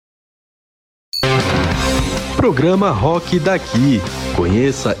Programa Rockdaqui.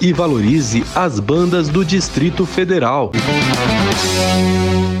 Conheça e valorize as bandas do Distrito Federal.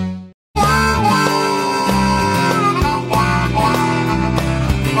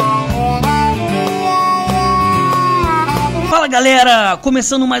 Fala galera,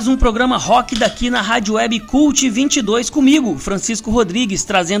 começando mais um programa Rockdaqui na Rádio Web Cult 22 comigo, Francisco Rodrigues,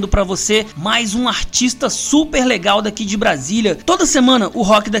 trazendo pra você mais um artista super legal daqui de Brasília. Toda semana o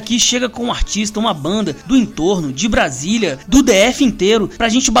Rockdaqui chega com um artista, uma banda do entorno, de Brasília, do DF inteiro, pra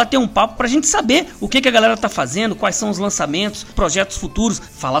gente bater um papo, pra gente saber o que a galera tá fazendo, quais são os lançamentos, projetos futuros,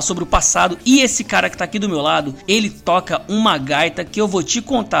 falar sobre o passado. E esse cara que tá aqui do meu lado, ele toca uma gaita que eu vou te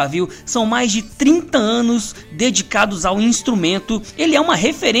contar, viu? São mais de 30 anos dedicados ao instrumento. Ele é uma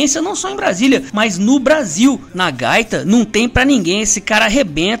referência não só em Brasília, mas no Brasil. Na gaita não tem pra ninguém, esse cara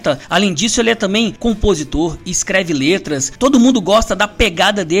arrebenta. Além disso, ele é também compositor, escreve letras, todo mundo gosta da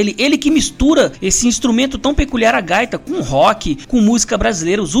pegada dele. Ele que mistura esse instrumento tão peculiar, a gaita, com rock, com música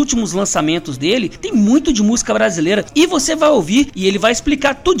brasileira. Os últimos lançamentos dele tem muito de música brasileira e você vai ouvir e ele vai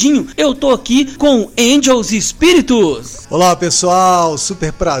explicar tudinho. Eu tô aqui com Engels Espíritos. Olá pessoal,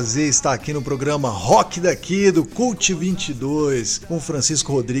 super prazer estar aqui no programa Rockdaqui do Cult 22, com o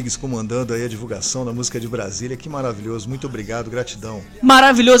Francisco Rodrigues comandando aí a divulgação da música de Brasília. Que maravilhoso, muito obrigado, gratidão.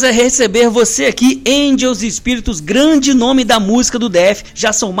 Maravilhoso é receber você aqui, Engels Espíritos, grande nome da música do DF.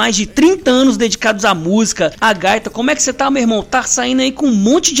 Já são mais de 30 anos dedicados à música, à gaita. Como é que você tá, meu irmão? Tá saindo aí com um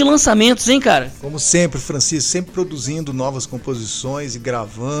monte de lançamentos, hein, cara? Como sempre, Francisco, sempre produzindo novas composições e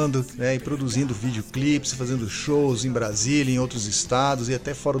gravando, né, e produzindo videoclipes, fazendo shows em Brasília, em outros estados e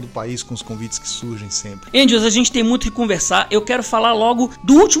até fora do país com os convites que surgem sempre. Engels, a gente tem muito que conversar. Eu quero falar logo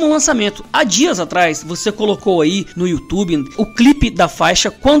do último lançamento. Há dias atrás, você colocou aí no YouTube o clipe da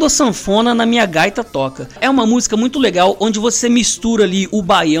faixa Quando a Sanfona na Minha Gaita Toca. É uma música muito legal, onde você mistura ali o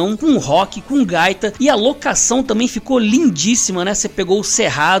baião com rock, com gaita, e a locação também ficou lindíssima, né? Você pegou o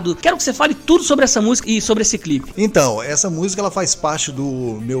cerrado. Quero que você fale tudo sobre essa música e sobre esse clipe. Então, essa música ela faz parte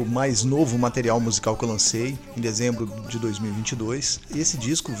do meu mais novo material musical que eu lancei em dezembro de 2022. Esse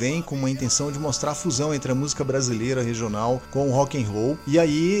disco vem com uma intenção de mostrar a fusão entre a música brasileira regional com o rock and roll, e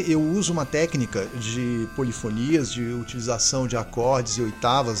aí eu uso uma técnica de polifonias, de utilização de acordes e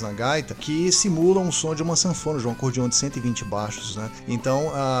oitavas na gaita que simulam o som de uma sanfona, de um acordeão de 120 baixos, né?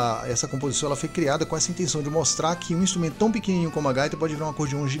 Então essa composição ela foi criada com essa intenção de mostrar que um instrumento tão pequenininho como a gaita pode virar um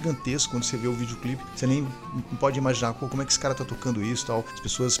acordeão gigantesco. Quando você vê o videoclipe, você nem pode imaginar como é que esse cara tá tocando isso, tal. As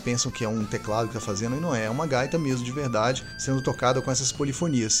pessoas pensam que é um teclado que tá fazendo, e não é uma gaita mesmo de verdade sendo tocada com essas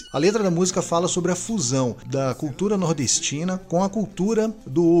polifonias. A letra da música fala sobre a fusão da cultura nordestina com a cultura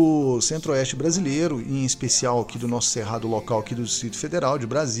do centro-oeste brasileiro, em especial aqui do nosso cerrado local aqui do Distrito Federal de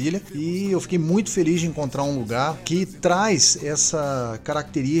Brasília, e eu fiquei muito feliz de encontrar um lugar que traz essa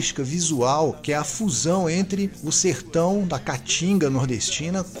característica visual, que é a fusão entre o sertão da caatinga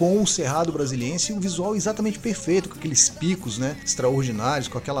nordestina com o cerrado brasiliense, e um visual exatamente perfeito, com aqueles picos, né, extraordinários,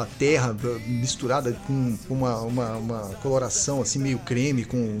 com aquela terra misturada com uma coloração assim meio creme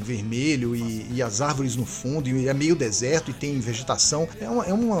com vermelho, e as árvores no fundo, e é meio deserto e tem vegetação.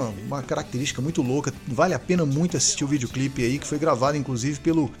 É uma característica muito louca. Vale a pena muito assistir o videoclipe aí, que foi gravado inclusive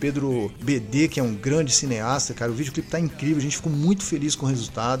pelo Pedro BD, que é um grande cineasta, cara. O videoclipe tá incrível, a gente ficou muito feliz com o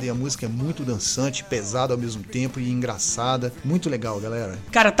resultado, e a música é muito dançante, pesada ao mesmo tempo e engraçada. Muito legal, galera.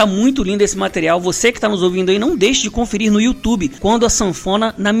 Cara, tá muito lindo esse material. Você que tá nos ouvindo aí, não deixe de conferir no YouTube Quando a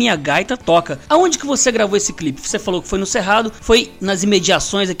Sanfona na Minha Gaita Toca. Aonde que você gravou esse clipe? Você falou que foi no Cerrado, foi nas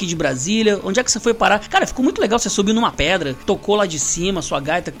imediações aqui de Brasília. Onde é que você foi parar? Cara, ficou muito legal. Você subiu numa pedra, tocou lá de cima, sua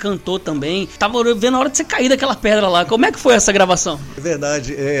gaita cantou também. Tava vendo a hora de você cair daquela pedra lá. Como é que foi essa gravação? É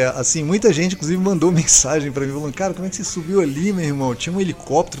verdade, assim, muita gente inclusive mandou mensagem pra mim falando: cara, como é que você subiu ali, meu irmão? Tinha um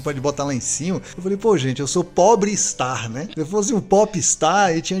helicóptero pra te botar lá em cima. Eu falei: pô, gente, eu sou pobre star, né? Se eu fosse um pop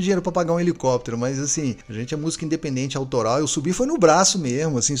star, eu tinha dinheiro pra pagar um helicóptero, mas assim, a gente é música independente, autoral. Eu subi foi no braço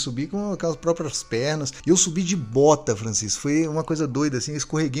mesmo, assim, subi com as próprias pernas. E eu subi de bota, Francisco. Foi uma coisa doida, assim, eu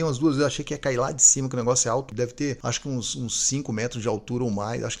escorreguei umas duas vezes, eu achei que ia cair lá de cima, que o negócio é alto, deve ter, acho que uns 5 metros de altura ou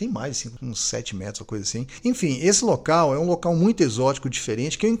mais, acho que tem mais, assim, uns 7 metros, uma coisa assim. Enfim, esse local é um local muito exótico,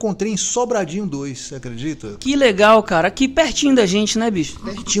 diferente, que eu encontrei em Sobradinho 2, você acredita? Que legal, cara, aqui pertinho da gente, né, bicho?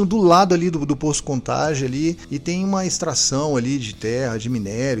 Pertinho, do lado ali do Poço Contagem ali, e tem uma extração ali de terra, de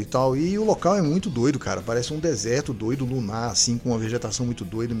minério e tal, e o local é muito doido, cara, parece um deserto doido, lunar, assim, com uma vegetação muito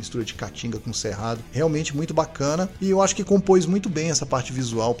doida, mistura de caatinga com cerrado, realmente muito bacana, e eu acho que compôs muito bem essa parte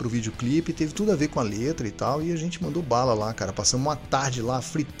visual pro videoclipe, teve tudo a ver com a letra e tal, e a gente gente mandou bala lá, cara. Passamos uma tarde lá,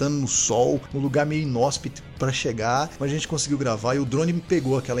 fritando no sol, um lugar meio inóspito pra chegar, mas a gente conseguiu gravar e o drone me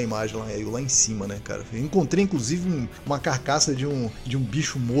pegou aquela imagem lá, eu lá em cima, né, cara. Eu encontrei, inclusive, uma carcaça de um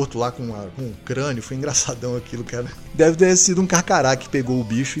bicho morto lá com um crânio, foi engraçadão aquilo, cara. Deve ter sido um carcará que pegou o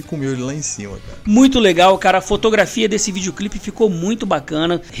bicho e comeu ele lá em cima, cara. Muito legal, cara, a fotografia desse videoclipe ficou muito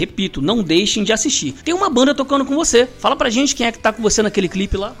bacana. Repito, não deixem de assistir. Tem uma banda tocando com você, fala pra gente quem é que tá com você naquele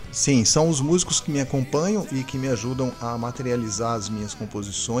clipe lá. Sim, são os músicos que me acompanham e que me ajudam a materializar as minhas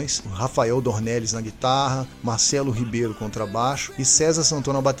composições. O Rafael Dornelles na guitarra, Marcelo Ribeiro contrabaixo e César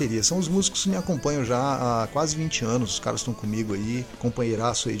Santoro na bateria. São os músicos que me acompanham já há quase 20 anos. Os caras estão comigo aí,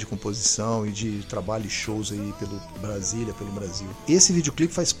 companheiraço aí de composição e de trabalho e shows aí pelo Brasil. Esse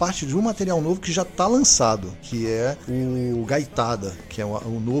videoclipe faz parte de um material novo que já está lançado, que é o Gaitada, que é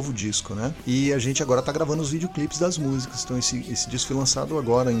o novo disco, né? E a gente agora está gravando os videoclipes das músicas. Então esse disco foi lançado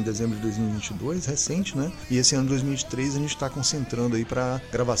agora em dezembro de 2022, recente, né? E esse ano de 2023 a gente está concentrando aí para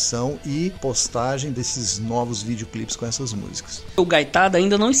gravação e postagem desses novos videoclipes com essas músicas. O Gaitada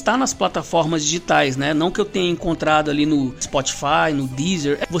ainda não está nas plataformas digitais, né? Não que eu tenha encontrado ali no Spotify, no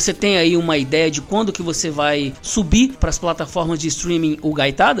Deezer. Você tem aí uma ideia de quando que você vai subir para as plataformas de streaming o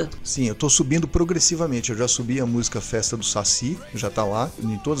Gaitada? Sim, eu tô subindo progressivamente. Eu já subi a música Festa do Saci, já tá lá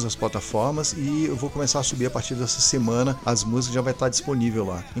em todas as plataformas e eu vou começar a subir a partir dessa semana. As músicas já vai estar disponível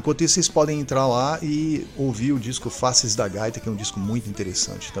lá. Enquanto isso, vocês podem entrar lá e ouvir o disco Faces da Gaita, que é um disco muito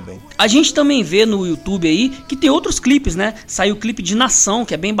interessante também. A gente também vê no YouTube aí que tem outros clipes, né? Saiu o clipe de Nação,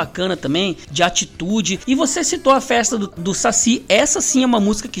 que é bem bacana também, de Atitude. E você citou a Festa do Saci. Essa sim é uma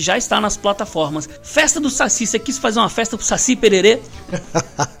música que já está nas plataformas. Festa do Saci, você quis fazer uma festa pro Saci Pererê?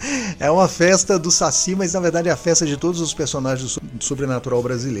 É uma festa do Saci, mas na verdade é a festa de todos os personagens do sobrenatural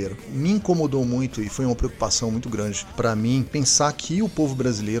brasileiro. Me incomodou muito e foi uma preocupação muito grande para mim pensar que o povo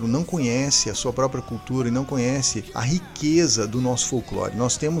brasileiro não conhece a sua própria cultura e não conhece a riqueza do nosso folclore.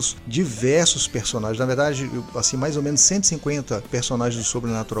 Nós temos diversos personagens, na verdade, assim, mais ou menos 150 personagens do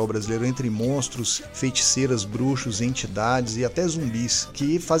sobrenatural brasileiro, entre monstros, feiticeiras, bruxos, entidades e até zumbis,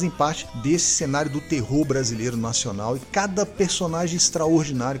 que fazem parte desse cenário do terror brasileiro nacional, e cada personagem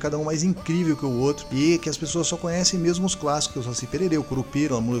extraordinário, cada um mais incrível que o outro, e que as pessoas só conhecem mesmo os clássicos, o Saci Pererê, o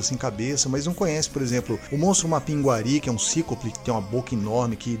Curupira, a Mula Sem Cabeça, mas não conhecem, por exemplo, o monstro Mapinguari, que é um cíclope, que tem uma boca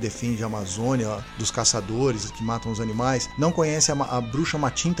enorme, que defende a Amazônia dos caçadores, que matam os animais. Não conhece a bruxa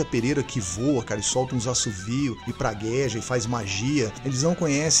Matinta Pereira, que voa, cara, e solta uns assovios e pragueja e faz magia. Eles não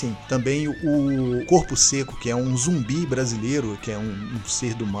conhecem também o Corpo Seco, que é um zumbi brasileiro, que é um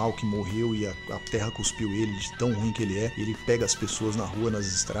ser do mal que morreu e a terra cuspiu ele de tão ruim que ele é. Ele pega as pessoas na rua, nas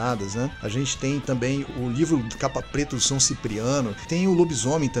estradas, né? A gente tem também o livro de capa preta do São Cipriano. Tem o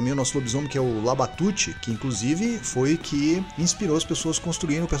lobisomem também, o nosso lobisomem, que é o Labatute, que inclusive foi que inspirou as pessoas a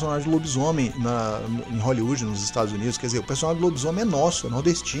construírem o personagem do lobisomem em Hollywood, nos Estados Unidos. Quer dizer, o personagem do lobisomem é nosso, é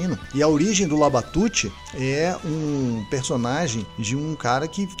nordestino. E a origem do Labatute é um personagem de um cara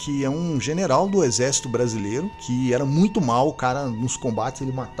que é um general do exército brasileiro, que era muito mal. O cara, nos combates,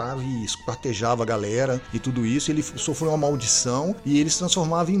 ele matava e esquartejava a galera e tudo isso. Ele sofreu uma maldição e ele se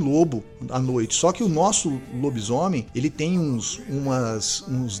transformava em lobo à noite. Só que o nosso lobisomem, ele tem uns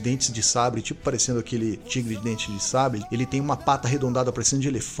dentes de sabre, tipo parecendo aquele tigre de dente de sabre. Ele tem uma pata arredondada parecendo de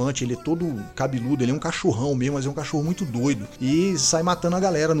elefante, ele é todo cabeludo, ele é um cachorrão mesmo, mas é um cachorro muito doido. E sai matando a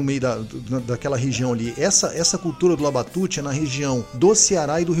galera no meio daquela região ali. Essa cultura do Labatute é na região do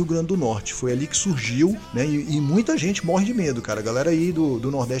Ceará e do Rio Grande do Norte. Foi ali que surgiu, né? E muita gente morre de medo, cara. A galera aí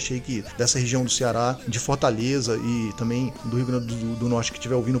do Nordeste aí, dessa região do Ceará, de Fortaleza e também do Rio Grande do Norte, que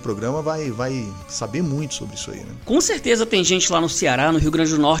estiver ouvindo o programa, vai saber muito sobre isso aí, né? Com certeza tem gente lá no Ceará, no Rio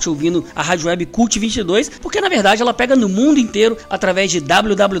Grande do Norte, ouvindo a Rádio Web Cult 22, porque na verdade ela pega no mundo inteiro através de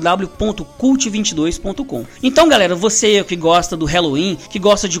www.cult22.com. Então, galera, você que gosta do Halloween, que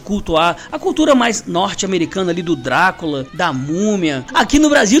gosta de cultuar a cultura mais norte-americana ali do Drácula, da múmia, aqui no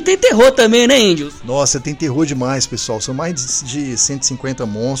Brasil tem terror também, né, Engels? Nossa, tem terror demais, pessoal. São mais de 150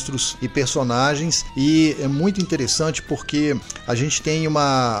 monstros e personagens, e é muito interessante porque a gente tem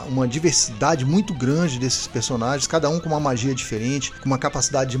uma diversidade muito grande desses personagens, cada um com uma magia diferente, com uma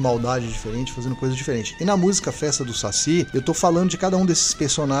capacidade de maldade diferente, fazendo coisas diferentes. E na música Festa do Saci, eu tô falando de cada um desses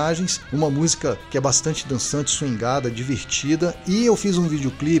personagens, uma música que é bastante dançante, swingada, divertida, e eu fiz um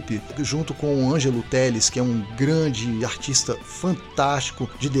videoclipe junto com o Ângelo Teles, que é um grande artista fantástico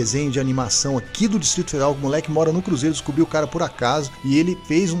de desenho, de animação aqui do Distrito Federal. O moleque mora no Cruzeiro, descobriu o cara por acaso, e ele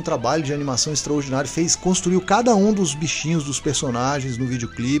fez um trabalho de animação extraordinário, construiu cada um dos bichinhos dos personagens no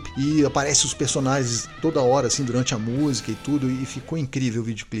videoclipe, e aparece os personagens toda hora, assim, durante a música e tudo, e ficou incrível o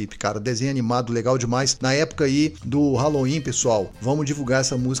videoclipe, cara. Desenho animado, legal demais. Na época aí do Halloween, pessoal, vamos divulgar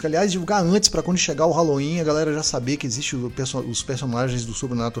essa música. Aliás, divulgar antes, pra quando chegar o Halloween, a galera já saber que existe os personagens do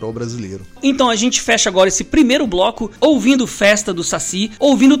sobrenatural brasileiro. Então a gente fecha agora esse primeiro bloco ouvindo Festa do Saci,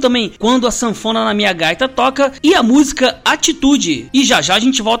 ouvindo também Quando a Sanfona na Minha Gaita Toca e a música Atitude. E já já a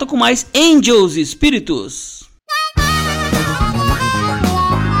gente volta com mais Engels Espíritos.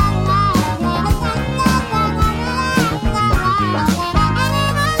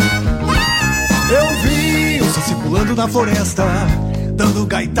 Eu vi o Saci pulando na floresta, dando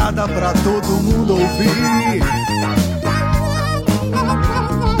gaitada pra todo mundo ouvir.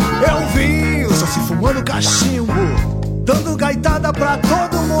 Eu vi o Saci fumando cachimbo, dando gaitada pra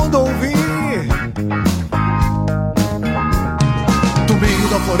todo mundo ouvir. Do meio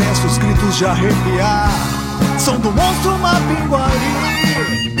da floresta os gritos de arrepiar, som do monstro Mapinguari.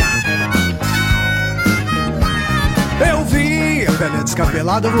 Eu vi a velha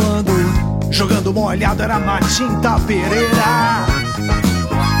descabelada voando, jogando molhado era Matinta Pereira.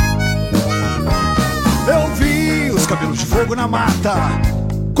 Eu vi os cabelos de fogo na mata,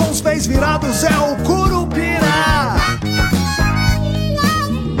 com os pés virados é o Curupira.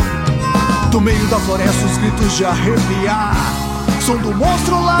 Do meio da floresta os gritos de arrepiar, som do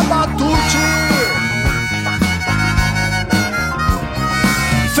monstro Labatute.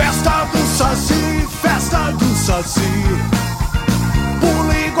 Festa do Saci, festa do Saci,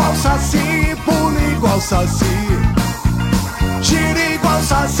 pula igual Saci, pula igual Saci, gira igual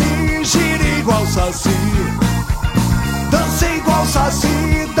Saci, gira igual Saci, dança igual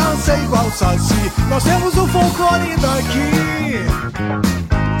Saci, dança igual Saci. Nós temos o folclore daqui.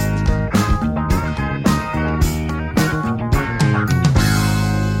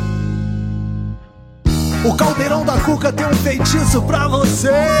 O caldeirão da cuca tem um feitiço pra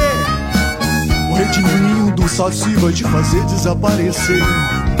você. O redinho do Saci vai te fazer desaparecer.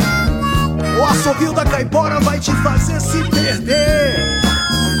 O assovio da caipora vai te fazer se perder.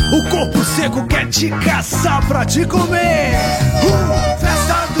 O corpo seco quer te caçar pra te comer.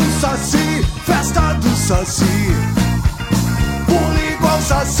 Festa do Saci, festa do Saci, pula igual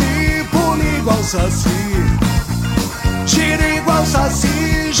Saci, pula igual Saci, gira igual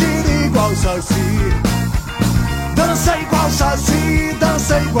Saci, gira igual Saci, dança igual Saci,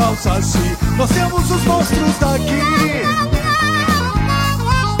 dança igual Saci. Nós temos os monstros daqui.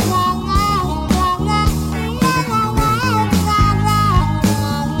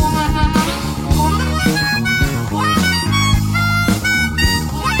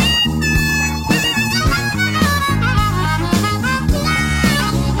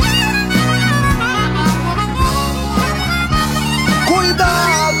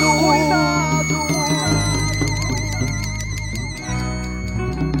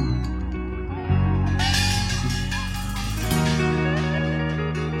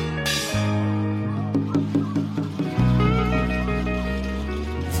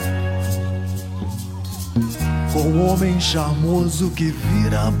 Com o homem charmoso que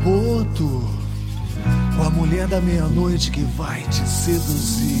vira boto, com a mulher da meia-noite que vai te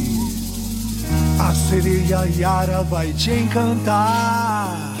seduzir, a sereia Yara vai te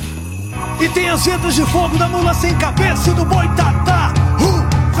encantar. E tem as ventas de fogo da mula sem cabeça e do boitatá.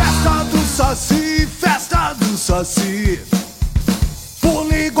 Festa do Saci, festa do Saci,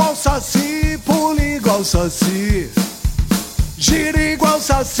 pula igual Saci, pula igual Saci, gira igual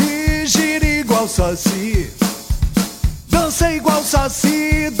Saci, gira igual Saci, dança igual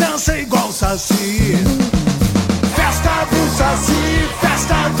Saci, dança igual Saci. Festa do Saci,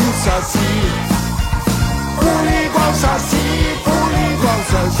 festa do Saci, pula igual Saci, pula igual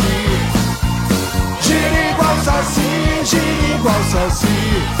Saci, gira igual Saci, gira igual Saci,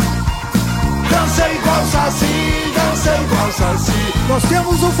 dança igual Saci, dança igual Saci. Nós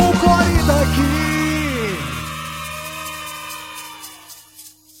temos o folclore daqui.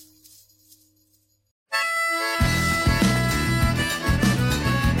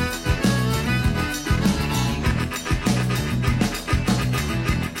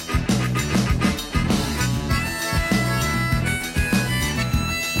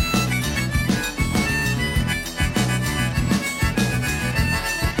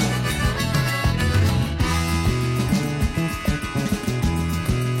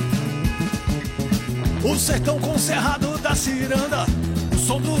 O sertão com o cerrado da ciranda, o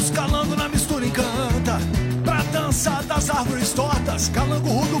som dos calango na mistura encanta. Pra dançar das árvores tortas, calango,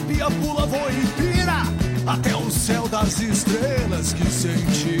 rodopia, pula, voa e pira até o céu das estrelas que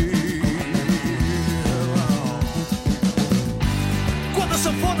sentiram. Quando a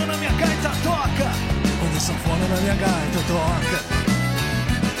sanfona na minha gaita toca, quando a sanfona na minha gaita toca,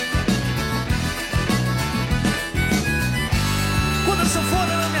 quando a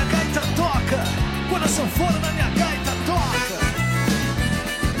sanfona na minha gaita toca, quando a sanfona na minha gaita toca.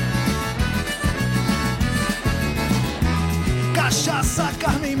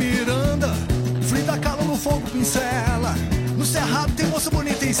 isso é errado, tem moça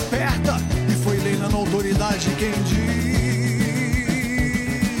bonita e esperta. E foi lei na autoridade quem diz.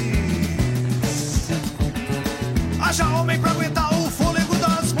 Haja homem pra aguentar o fôlego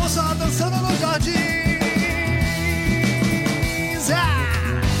das moças dançando no jardim.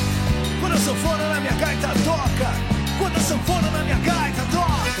 Quando a sanfona na minha gaita toca, quando a sanfona na minha gaita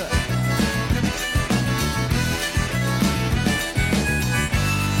toca.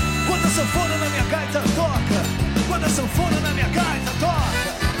 Quando a sanfona na minha gaita toca, quando a sanfona na minha gaita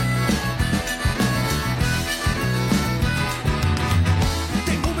toca.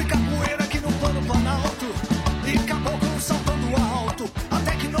 Tem bumba e capoeira aqui no plano planalto, e caboclo saltando alto,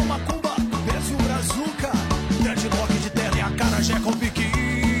 até que não macumba, peso brazuca, dreadlock de terra e a cara já é com piqui.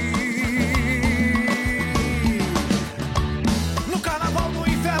 No carnaval, no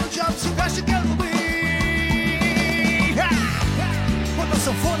inferno, o diabo se veste querubim. Quando a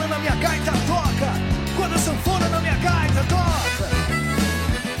sanfona na minha gaita toca, quando a sanfona na minha gaita toca.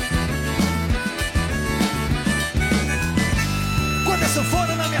 Quando a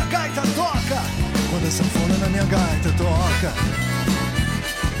sanfona na minha gaita toca, quando a sanfona na minha gaita toca.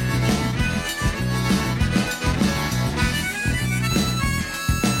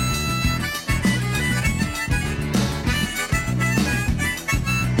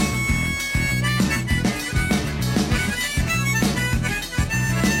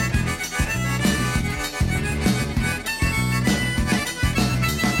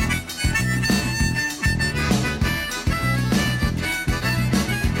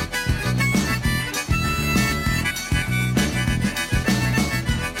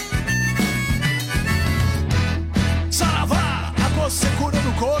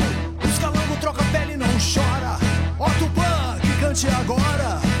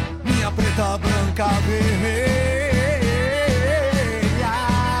 Agora, minha preta, branca, vermelha.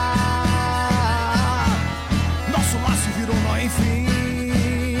 Nosso laço virou nó, enfim.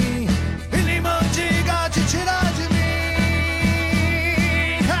 E nem mandiga te tirar de mim.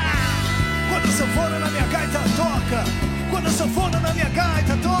 Quando a sanfona na minha gaita toca, quando a sanfona na minha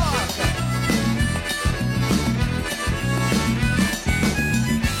gaita toca.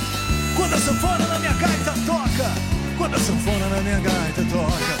 Quando a sanfona na minha gaita toca, quando a sanfona na minha gaita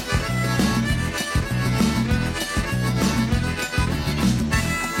toca.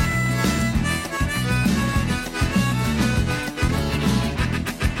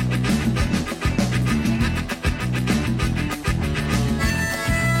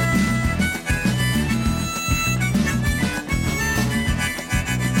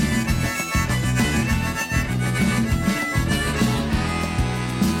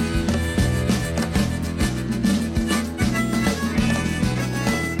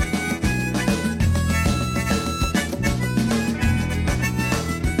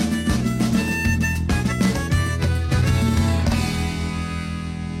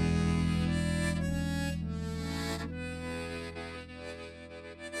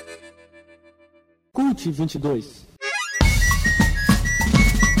 Cult 22.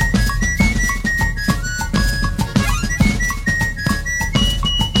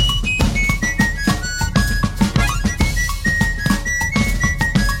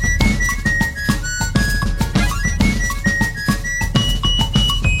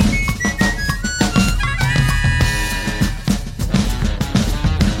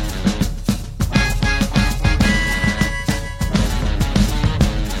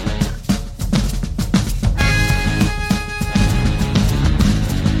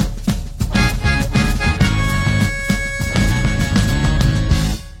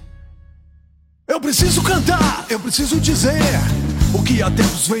 Eu preciso dizer o que há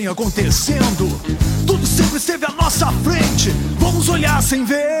tempos vem acontecendo. Tudo sempre esteve à nossa frente. Vamos olhar sem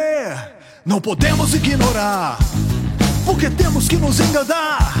ver. Não podemos ignorar, porque temos que nos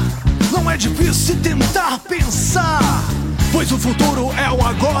enganar. Não é difícil tentar pensar, pois o futuro é o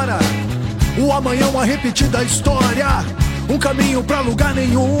agora. O amanhã é uma repetida história. Um caminho pra lugar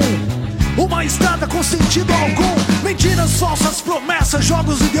nenhum, uma estrada com sentido algum. Mentiras, falsas promessas,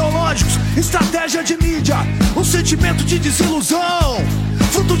 jogos ideológicos, estratégia de mídia, um sentimento de desilusão,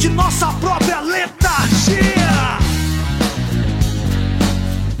 fruto de nossa própria letargia.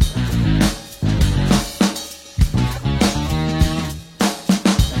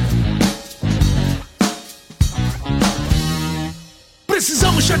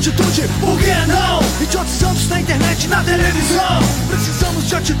 Precisamos de atitude, por que não? Idiotizamos na internet e na televisão. Precisamos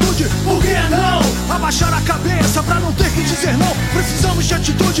de atitude, por que não? Abaixar a cabeça pra não ter que dizer não. Precisamos de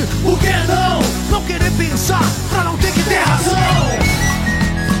atitude, por que não? Não querer pensar pra não ter que ter razão.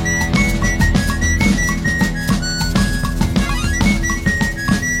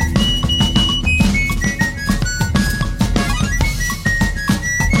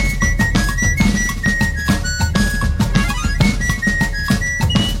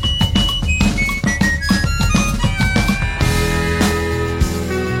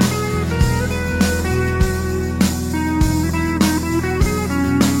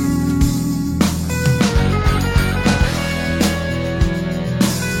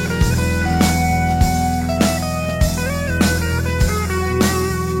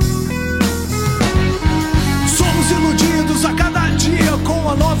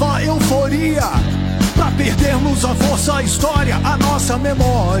 Damos a força à história, à nossa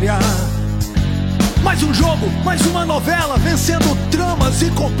memória. Mais um jogo, mais uma novela, vencendo tramas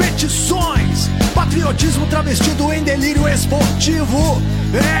e competições. Patriotismo travestido em delírio esportivo.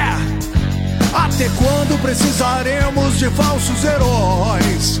 Até quando precisaremos de falsos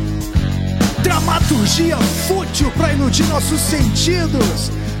heróis? Dramaturgia fútil pra iludir nossos sentidos.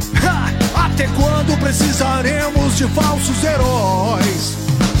 Até quando precisaremos de falsos heróis?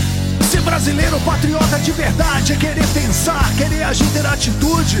 Ser brasileiro patriota de verdade é querer pensar, querer agir, ter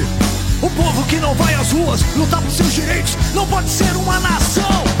atitude. O povo que não vai às ruas lutar por seus direitos não pode ser uma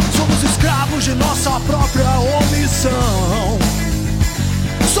nação. Somos escravos de nossa própria omissão.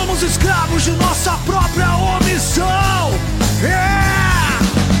 Somos escravos de nossa própria omissão.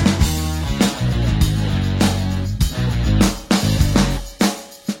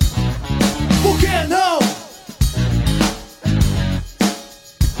 Por que não?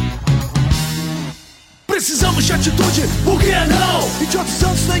 Precisamos de atitude, por que não? Idiotas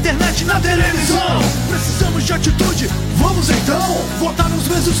santos na internet, na televisão. Precisamos de atitude, vamos então votar nos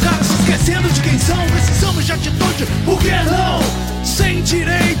mesmos caras, se esquecendo de quem são. Precisamos de atitude, por que não? Sem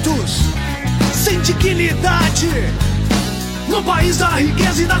direitos, sem dignidade, no país da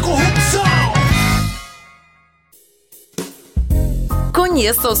riqueza e da corrupção.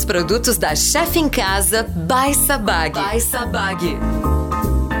 Conheça os produtos da Chef em Casa by Sabag.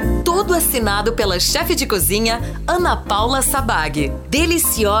 Tudo assinado pela chefe de cozinha Ana Paula Sabag.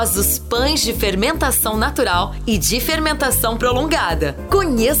 Deliciosos pães de fermentação natural e de fermentação prolongada.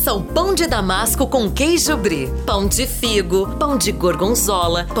 Conheça o pão de damasco com queijo brie, pão de figo, pão de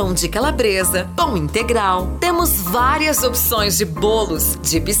gorgonzola, pão de calabresa, pão integral. Temos várias opções de bolos,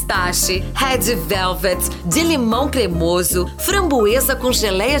 de pistache, red velvet, de limão cremoso, framboesa com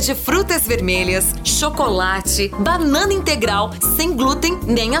geleia de frutas vermelhas, chocolate, banana integral, sem glúten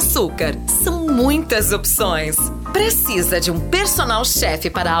nem açúcar. São muitas opções. Precisa de um personal chef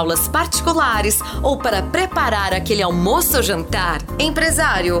para aulas particulares ou para preparar aquele almoço ou jantar?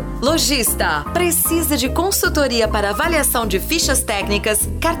 Empresário, lojista, precisa de consultoria para avaliação de fichas técnicas,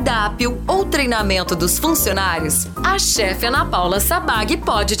 cardápio ou treinamento dos funcionários? A chefe Ana Paula Sabag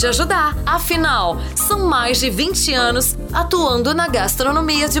pode te ajudar. Afinal, são mais de 20 anos atuando na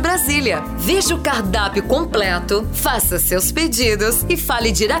gastronomia de Brasília. Veja o cardápio completo, faça seus pedidos e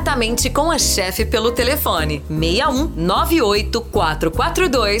fale diretamente com a chefe pelo telefone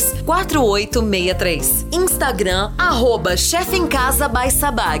 61-98442-4863. Instagram, @chefemcasa by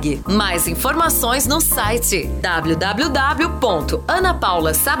Sabag. Mais informações no site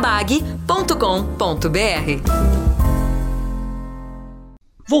www.anapaulasabag.com.br.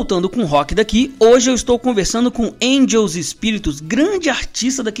 Voltando com o rock daqui, hoje eu estou conversando com Engels Espíritos, grande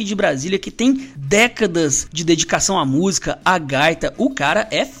artista daqui de Brasília que tem décadas de dedicação à música, à gaita. O cara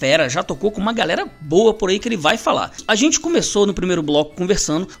é fera, já tocou com uma galera boa por aí que ele vai falar. A gente começou no primeiro bloco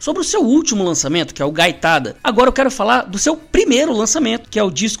conversando sobre o seu último lançamento, que é o Gaitada. Agora eu quero falar do seu primeiro lançamento, que é o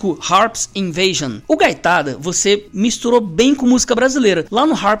disco Harps Invasion. O Gaitada, você misturou bem com música brasileira. Lá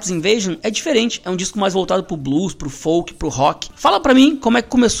no Harps Invasion é diferente, é um disco mais voltado pro blues, pro folk, pro rock. Fala pra mim como é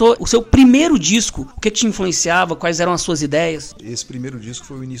que começou o seu primeiro disco, o que te influenciava, quais eram as suas ideias? Esse primeiro disco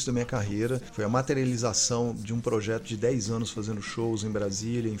foi o início da minha carreira, foi a materialização de um projeto de 10 anos fazendo shows em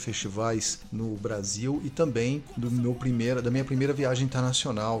Brasília, em festivais no Brasil e também da minha primeira viagem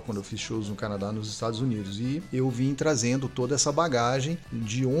internacional, quando eu fiz shows no Canadá, nos Estados Unidos. E eu vim trazendo toda essa bagagem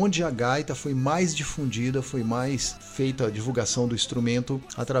de onde a gaita foi mais difundida, foi mais feita a divulgação do instrumento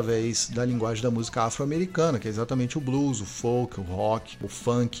através da linguagem da música afro-americana, que é exatamente o blues, o folk, o rock, o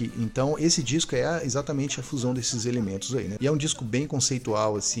funk. Então esse disco é exatamente a fusão desses elementos aí, né? E é um disco bem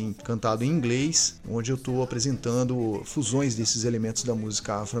conceitual, assim, cantado em inglês, onde eu tô apresentando fusões desses elementos da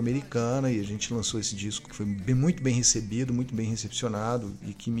música afro-americana, e a gente lançou esse disco que foi muito bem recebido, muito bem recepcionado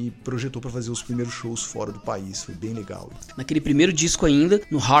e que me projetou para fazer os primeiros shows fora do país. Foi bem legal. Naquele primeiro disco ainda,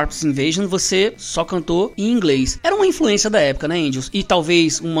 no Harps Invasion, você só cantou em inglês. Era uma influência da época, né, Engels? E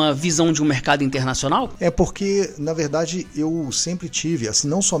talvez uma visão de um mercado internacional? É porque, na verdade, eu sempre tive, assim,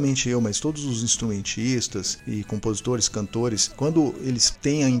 não somente eu, mas todos os instrumentistas e compositores, cantores, quando eles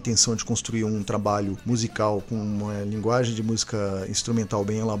têm a intenção de construir um trabalho musical com uma linguagem de música instrumental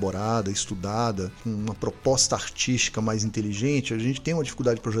bem elaborada, estudada, com uma proposta artística mais inteligente, a gente tem uma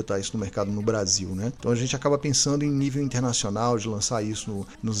dificuldade de projetar isso no mercado no Brasil, né? Então a gente acaba pensando em nível internacional, de lançar isso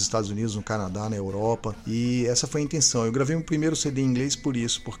nos Estados Unidos, no Canadá, na Europa, e essa foi a intenção. Eu gravei meu primeiro CD em inglês por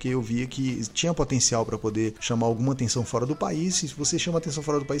isso, porque eu via que tinha potencial para poder chamar alguma atenção fora do país, e se você chama atenção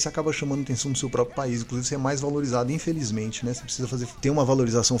fora do país, você acaba chamando atenção do seu próprio país. Inclusive, você é mais valorizado, infelizmente, né? Você precisa ter uma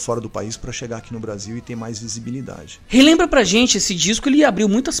valorização fora do país para chegar aqui no Brasil e ter mais visibilidade. Relembra pra gente, esse disco ele abriu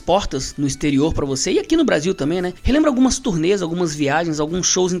muitas portas no exterior pra você e aqui no Brasil também, né? Relembra algumas turnês, algumas viagens, alguns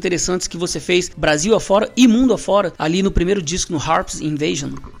shows interessantes que você fez Brasil afora e mundo afora, ali no primeiro disco, no Harps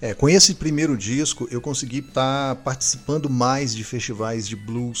Invasion. Com esse primeiro disco, eu consegui estar participando mais de festivais de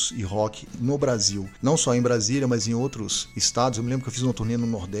blues e rock no Brasil. Não só em Brasília, mas em outros estados. Eu me lembro que eu fiz uma turnê no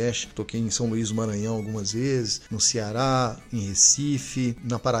Nordeste, toquei em São Luís do Maranhão algumas vezes, no Ceará, em Recife,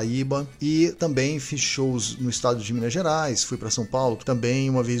 na Paraíba, e também fiz shows no estado de Minas Gerais, fui para São Paulo, também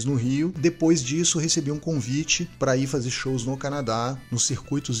uma vez no Rio. Depois disso, recebi um convite para ir fazer shows no Canadá, nos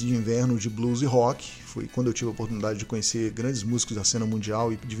circuitos de inverno de blues e rock. Foi quando eu tive a oportunidade de conhecer grandes músicos da cena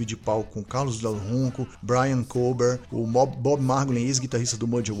mundial e dividir palco com Carlos Del Ronco, Brian Colbert, o Bob Margolin, ex-guitarrista do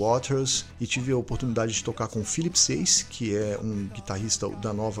Muddy Waters, e tive a oportunidade de tocar com o Philip Seyss, que é um guitarrista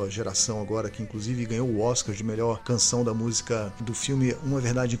da nova geração agora, que inclusive ganhou o Oscar de melhor canção da música do filme Uma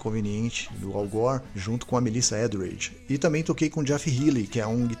Verdade Inconveniente, do Al Gore, junto com a Melissa Etheridge. E também toquei com o Jeff Healey, que é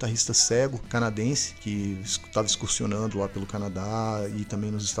um guitarrista cego canadense, que estava excursionando lá pelo Canadá e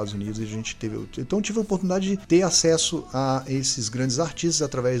também nos Estados Unidos, e a gente tive a oportunidade de ter acesso a esses grandes artistas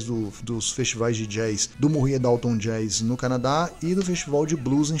através dos festivais de jazz do Murray Dalton Jazz no Canadá e do Festival de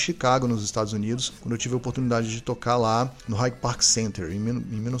Blues em Chicago, nos Estados Unidos, quando eu tive a oportunidade de tocar lá no Hyde Park Center em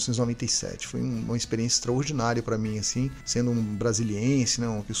 1997. Foi uma experiência extraordinária para mim, assim, sendo um brasiliense, né,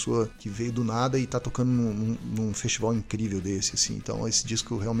 uma pessoa que veio do nada e tá tocando num festival incrível desse, assim. Então esse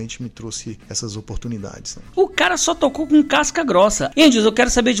disco realmente me trouxe essas oportunidades, né? O cara só tocou com casca grossa. Engels, eu quero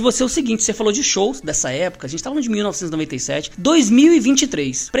saber de você o seguinte, você falou de shows dessa época, a gente tá falando de 1997,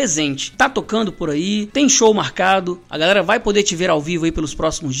 2023, presente, tá tocando por aí, tem show marcado, a galera vai poder te ver ao vivo aí pelos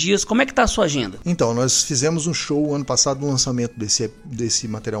próximos dias, como é que tá a sua agenda? Então, nós fizemos um show ano passado no lançamento desse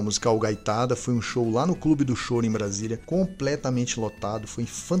material musical Gaitada, foi um show lá no Clube do Choro em Brasília, completamente lotado, foi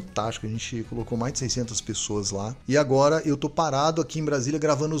fantástico, a gente colocou mais de 600 pessoas lá, e agora eu tô parado aqui em Brasília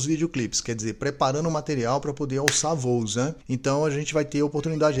gravando os videoclipes, quer dizer, preparando o material para poder alçar voos, né? Então a gente vai ter a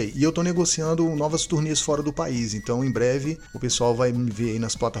oportunidade aí, e eu tô negociando novas turnês fora do país, então em breve o pessoal vai me ver aí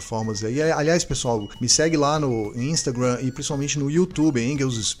nas plataformas aí. Aliás, pessoal, me segue lá no Instagram e principalmente no YouTube,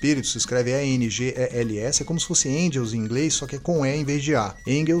 Engels Espíritos, se escreve E-N-G-E-L-S, é como se fosse Angels em inglês, só que é com E em vez de A.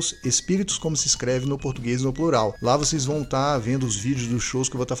 Engels Espíritos, como se escreve no português no plural. Lá vocês vão estar vendo os vídeos dos shows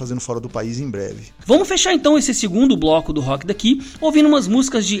que eu vou estar fazendo fora do país em breve. Vamos fechar então esse segundo bloco do Rockdaqui, ouvindo umas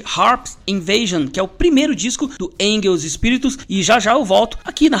músicas de Harps Invasion, que é o primeiro disco do Engels Espíritos, e já eu volto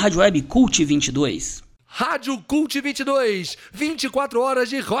aqui na Rádio Web Cult 22. Rádio Cult 22, 24 horas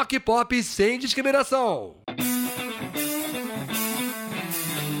de rock e pop sem discriminação.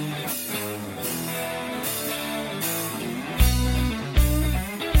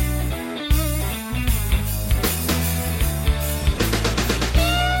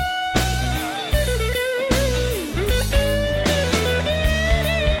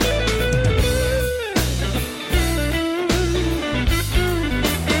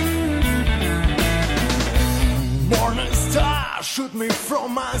 Shoot me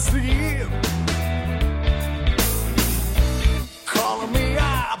from my sleep, calling me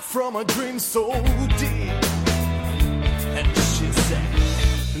up from a dream so deep. And she said,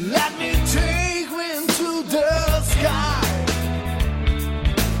 let me take you into the sky,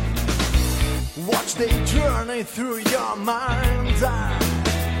 watch the journey through your mind's eye.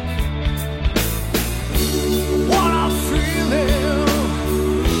 What I'm feeling,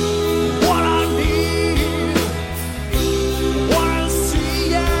 what I need, what I see,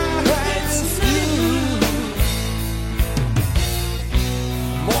 yeah, it's you.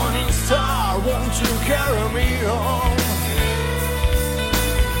 Morning star, won't you carry me home?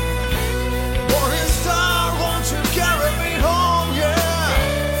 Morning star, won't you carry me home,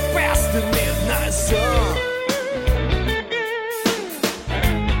 yeah, past the midnight sun.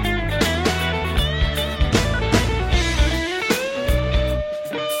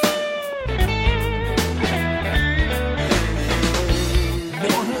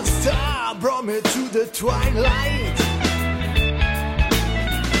 Brought me to the twilight,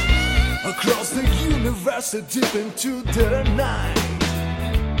 across the universe, deep into the night.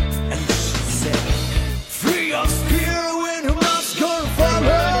 And she said, free your spirit when you must go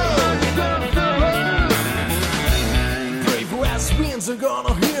follow. Brave west winds are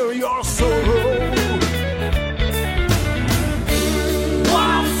gonna hear your sorrow. What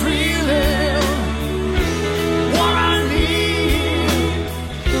I'm feeling, what I need,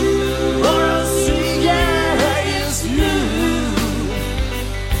 what I see, yeah, is you.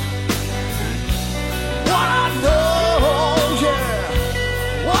 What I know, yeah,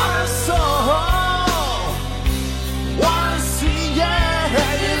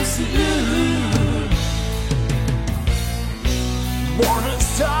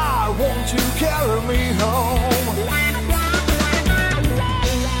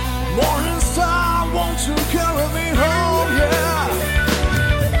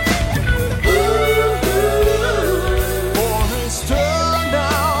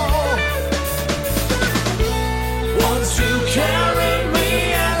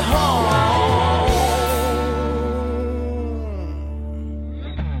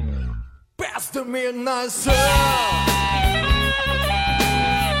 midnight sun.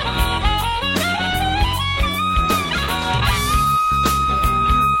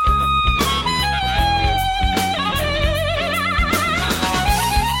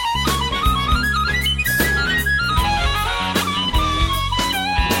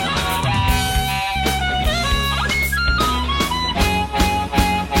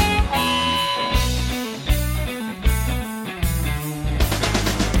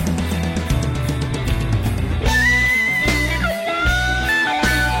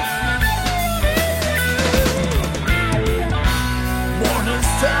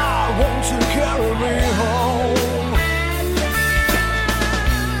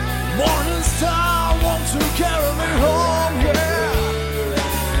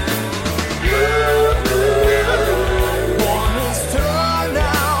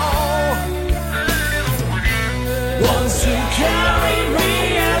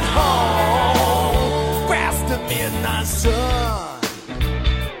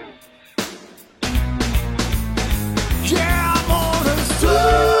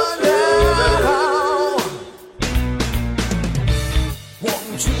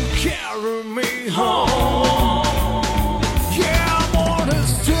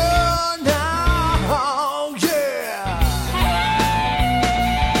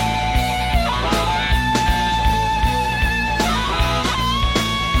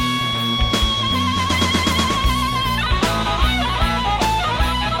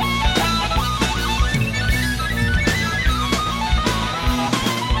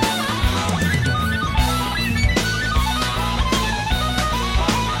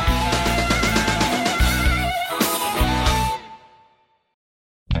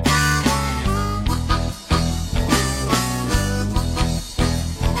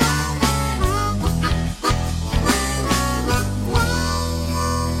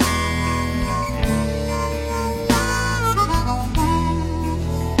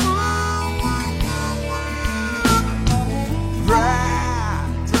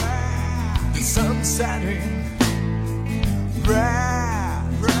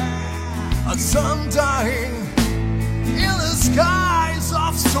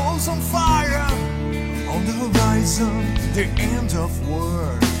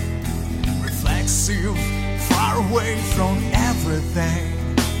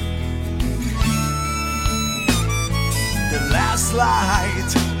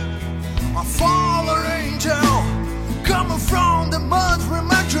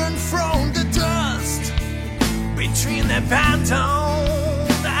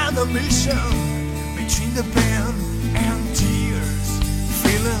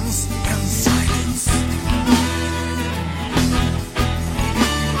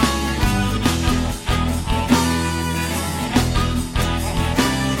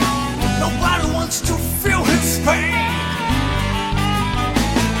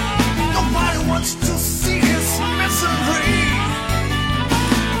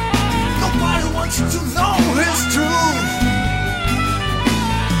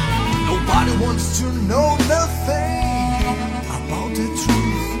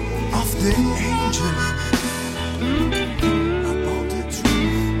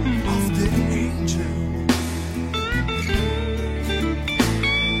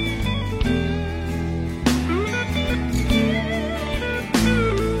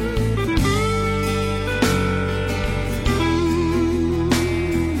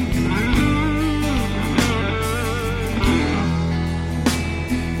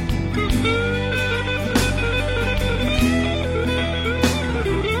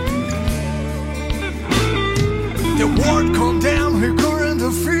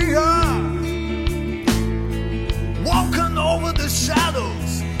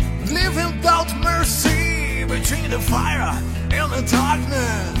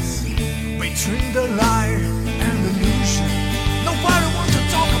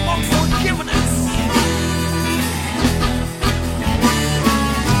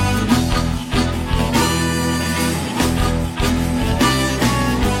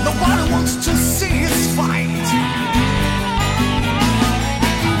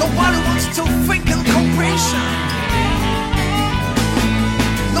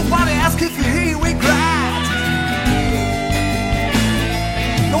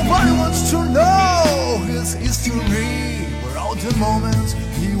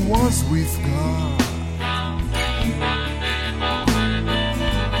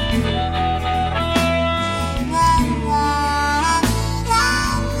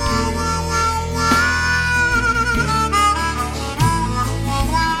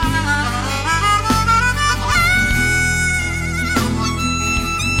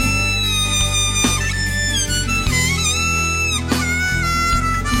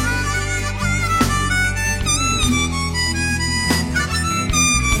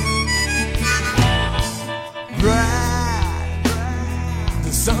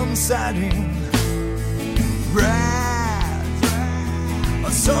 setting, red, a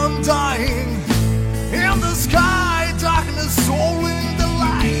sun dying in the sky, darkness swallowing the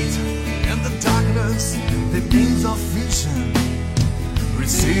light, in the darkness the beams of vision,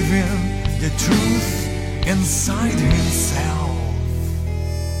 receiving the truth inside himself.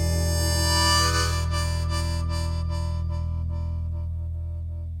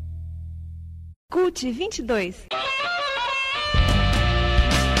 Cult 22.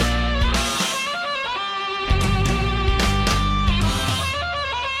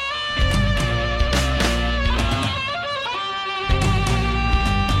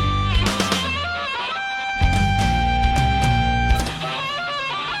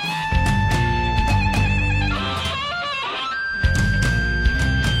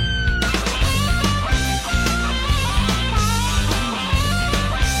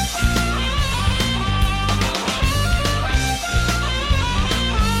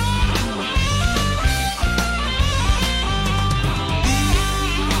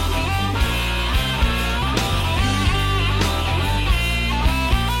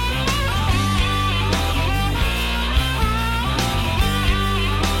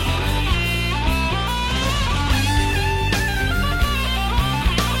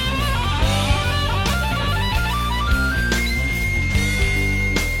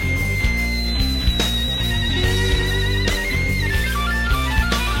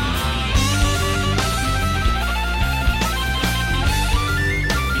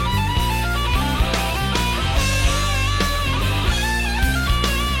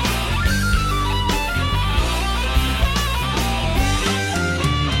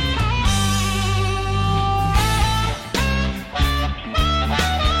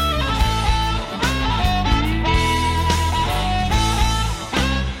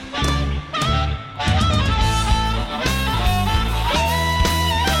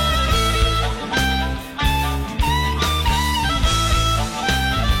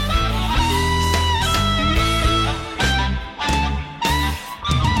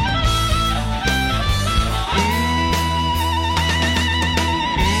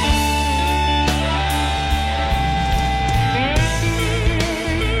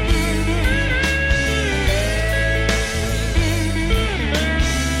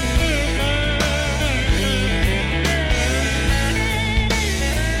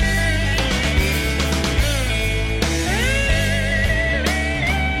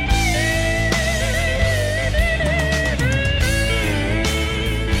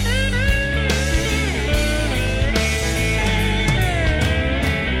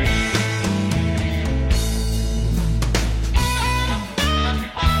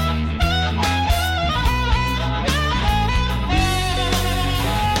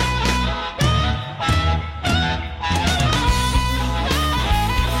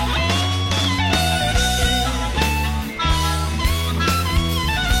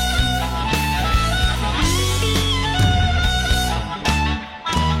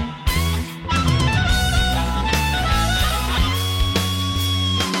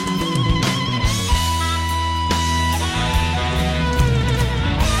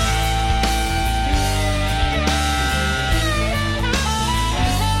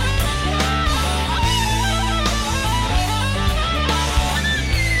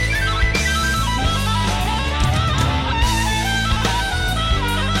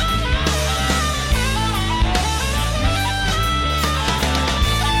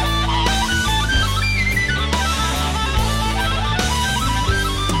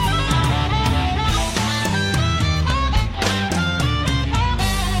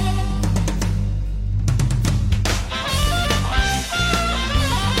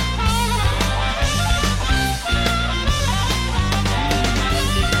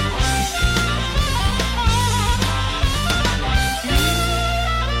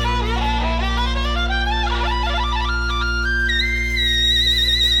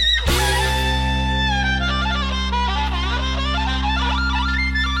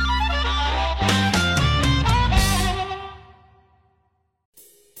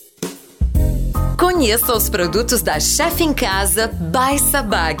 Conheça os produtos da Chefe em Casa by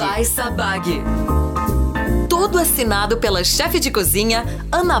Sabag. Todo assinado pela chefe de cozinha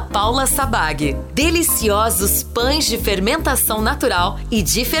Ana Paula Sabag. Deliciosos pães de fermentação natural e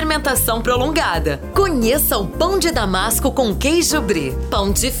de fermentação prolongada. Conheça o pão de damasco com queijo brie,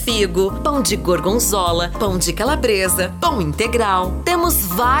 pão de figo, pão de gorgonzola, pão de calabresa, pão integral. Temos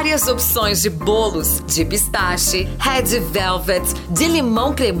várias opções de bolos de pistache, red velvet, de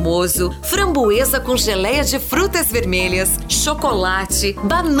limão cremoso, framboesa com geleia de frutas vermelhas, chocolate,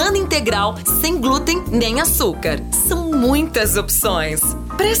 banana integral sem glúten nem açúcar. São muitas opções.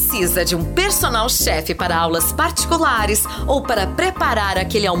 Precisa de um personal chefe para aulas particulares ou para preparar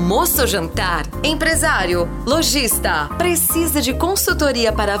aquele almoço ou jantar? Empresário, lojista, precisa de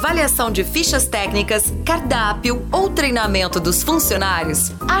consultoria para avaliação de fichas técnicas, cardápio ou treinamento dos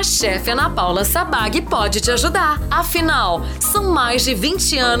funcionários? A chefe Ana Paula Sabag pode te ajudar. Afinal, são mais de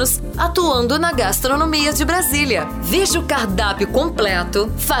 20 anos atuando na gastronomia de Brasília. Veja o cardápio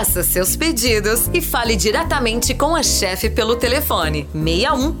completo, faça seus pedidos e fale diretamente com a chefe pelo telefone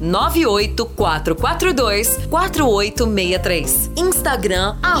 61 98 442 4863.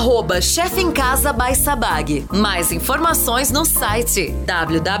 Instagram @Chefe em Casa by Sabag. Mais informações no site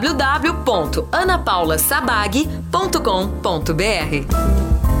www.anapaulasabag.com.br.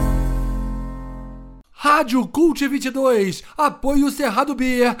 Rádio Cult 22, apoio Cerrado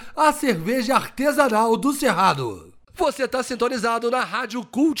Beer, a cerveja artesanal do Cerrado. Você está sintonizado na Rádio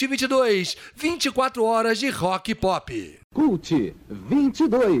Cult 22, 24 horas de rock e pop. Cult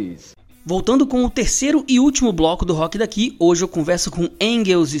 22. Voltando com o terceiro e último bloco do Rockdaqui, hoje eu converso com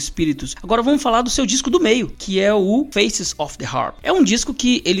Engels Espíritos. Agora vamos falar do seu disco do meio, que é o Faces of the Harp. É um disco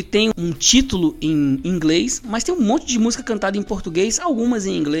que ele tem um título em inglês, mas tem um monte de música cantada em português, algumas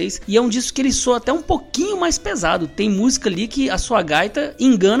em inglês, e é um disco que ele soa até um pouquinho mais pesado. Tem música ali que a sua gaita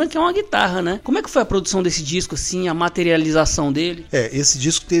engana que é uma guitarra, né? Como é que foi a produção desse disco, assim, a materialização dele? Esse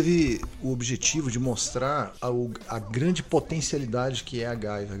disco teve o objetivo de mostrar a grande potencialidade que é a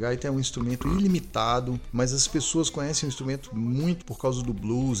gaita. A gaita é um instrumento ilimitado, mas as pessoas conhecem o instrumento muito por causa do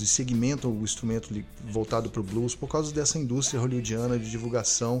blues e segmentam o instrumento voltado para o blues por causa dessa indústria hollywoodiana de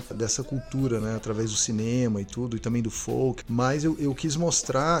divulgação dessa cultura, né, através do cinema e tudo, e também do folk. Mas eu quis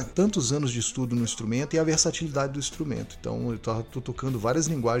mostrar tantos anos de estudo no instrumento e a versatilidade do instrumento. Então eu tô tocando várias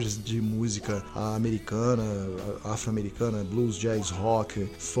linguagens de música americana, afro-americana, blues, jazz, rock,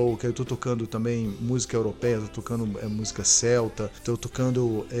 folk. Eu tô tocando também música europeia, tô tocando música celta, tô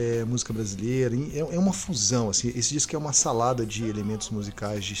tocando música brasileira. É uma fusão, assim. Esse disco é uma salada de elementos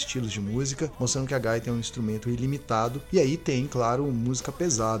musicais, de estilos de música, mostrando que a gaita é um instrumento ilimitado. E aí tem, claro, música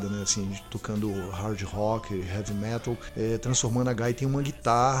pesada, né, assim, tocando hard rock, heavy metal, transformando a gaita em uma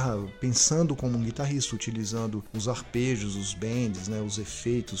guitarra, pensando como um guitarrista, utilizando os arpejos, os bends, né, os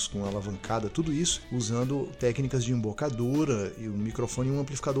efeitos com alavancada, tudo isso usando técnicas de embocadura e o microfone e um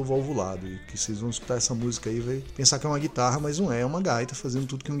amplificador valvulado. E que vocês vão escutar essa música aí, vai pensar que é uma guitarra, mas não é uma gaita fazendo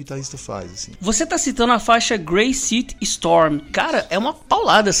tudo que um guitarrista faz, assim. Você tá citando a faixa Grey Seat Storm. Cara, é uma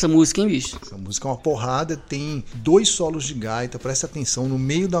paulada essa música, hein, bicho? Essa música é uma porrada, tem 2 solos de gaita, presta atenção, no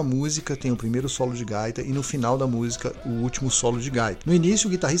meio da música tem o primeiro solo de gaita e no final da música o último solo de gaita. No início o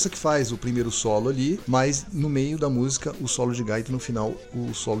guitarrista que faz o primeiro solo ali, mas no meio da música o solo de gaita e no final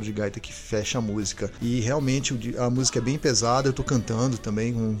o solo de gaita que fecha a música. E realmente a música é bem pesada, eu tô cantando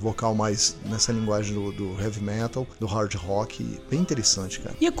também com um vocal mais nessa linguagem do heavy metal, do hard rock, bem interessante,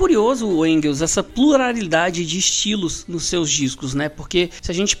 cara. E é curioso, Engels, essa pluralidade de estilos nos seus discos, né? Porque se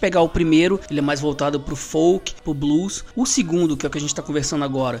a gente pegar o primeiro, ele é mais voltado pro folk, pro blues. O segundo, que é o que a gente tá conversando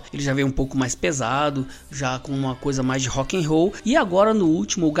agora, ele já veio um pouco mais pesado, já com uma coisa mais de rock and roll. E agora no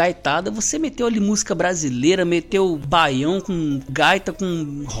último, o Gaitada, você meteu ali música brasileira, meteu baião com gaita,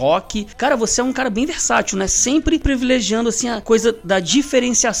 com rock. Cara, você é um cara bem versátil, né? Sempre privilegiando, assim, a coisa da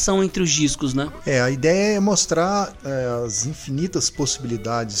diferenciação entre os discos, né? A ideia é mostrar as infinitas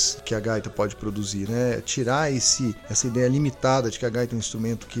possibilidades que a gaita pode produzir, né? Tirar essa ideia limitada de que a gaita é um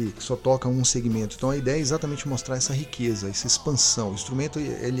instrumento que só toca um segmento. Então a ideia é exatamente mostrar essa riqueza, essa expansão. O instrumento,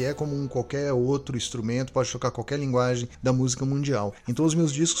 ele é como qualquer outro instrumento, pode tocar qualquer linguagem da música mundial. Então os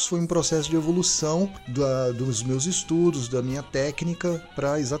meus discos foi um processo de evolução dos meus estudos, da minha técnica,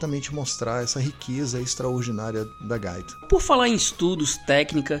 para exatamente mostrar essa riqueza extraordinária da gaita. Por falar em estudos,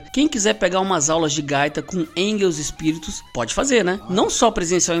 técnica, quem quiser pegar umas aulas de gaita com Engels Espíritos, pode fazer, né? Não só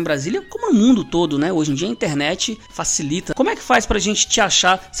presencial em Brasília, como no mundo todo, né? Hoje em dia a internet facilita. Como é que faz pra gente te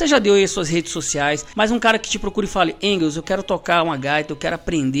achar? Você já deu aí as suas redes sociais, mas um cara que te procure e fale: Engels, eu quero tocar uma gaita, eu quero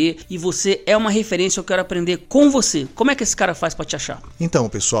aprender, e você é uma referência, eu quero aprender com você. Como é que esse cara faz pra te achar? Então,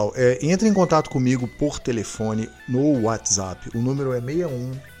 pessoal, entre em contato comigo por telefone no WhatsApp. O número é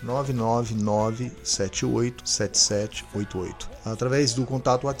 61 999787788. Através do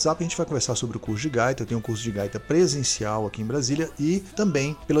contato WhatsApp a gente vai conversar sobre o curso de gaita. Eu tenho um curso de gaita presencial aqui em Brasília e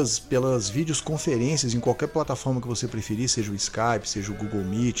também pelas videoconferências em qualquer plataforma que você preferir, seja o Skype, seja o Google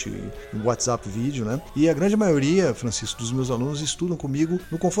Meet, o WhatsApp Vídeo, né? E a grande maioria, Francisco, dos meus alunos estudam comigo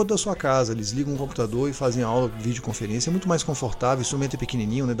no conforto da sua casa. Eles ligam o computador e fazem aula videoconferência. É muito mais confortável, o instrumento é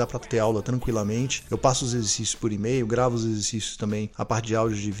pequenininho, né? Dá para ter aula tranquilamente. Eu passo os exercícios por e-mail, gravo os exercícios também, a parte de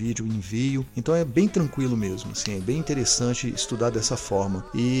áudio de de vídeo, envio. Então é bem tranquilo mesmo, assim, é bem interessante estudar dessa forma.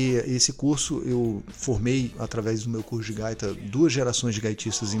 E esse curso eu formei através do meu curso de gaita 2 gerações de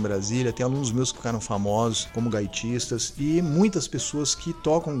gaitistas em Brasília. Tem alunos meus que ficaram famosos como gaitistas e muitas pessoas que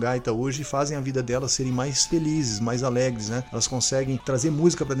tocam gaita hoje fazem a vida delas serem mais felizes, mais alegres, né? Elas conseguem trazer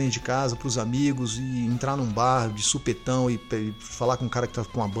música para dentro de casa, para os amigos e entrar num bar de supetão e falar com um cara que tá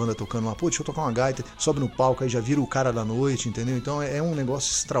com uma banda tocando lá, pô, deixa eu tocar uma gaita, sobe no palco, aí já vira o cara da noite, entendeu? Então é um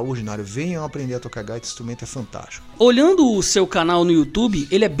negócio extraordinário. Venham aprender a tocar gaita, esse instrumento é fantástico. Olhando o seu canal no YouTube,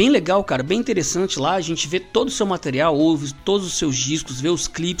 ele é bem legal, cara, bem interessante lá, a gente vê todo o seu material, ouve todos os seus discos, vê os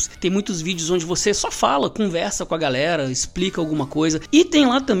clipes, tem muitos vídeos onde você só fala, conversa com a galera, explica alguma coisa, e tem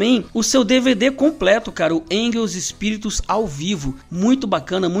lá também o seu DVD completo, cara, o Engels Espíritos ao vivo, muito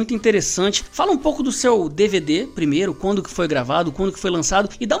bacana, muito interessante. Fala um pouco do seu DVD primeiro, quando que foi gravado, quando que foi lançado,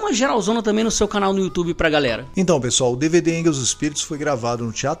 e dá uma geralzona também no seu canal no YouTube pra galera. Então, pessoal, o DVD Engels Espíritos foi gravado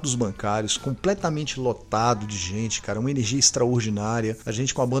no Teatro dos Bancários, completamente lotado de gente, cara, uma energia extraordinária, a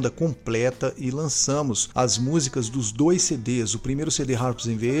gente com a banda completa, e lançamos as músicas dos 2 CDs, o primeiro CD Harps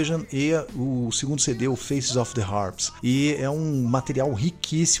Invasion e o segundo CD, o Faces of the Harps, e é um material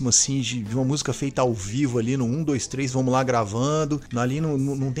riquíssimo, assim, de uma música feita ao vivo ali no 1, 2, 3, vamos lá gravando, ali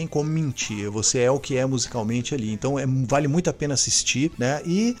não tem como mentir, você é o que é musicalmente ali, então vale muito a pena assistir, né,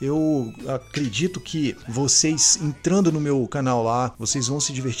 e eu acredito que vocês entrando no meu canal lá, vocês vão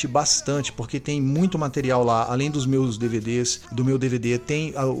se divertir bastante, porque tem muito material lá, além dos meus DVDs, do meu DVD,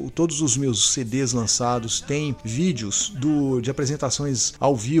 tem todos os meus CDs lançados, tem vídeos de apresentações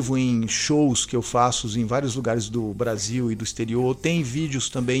ao vivo em shows que eu faço em vários lugares do Brasil e do exterior, tem vídeos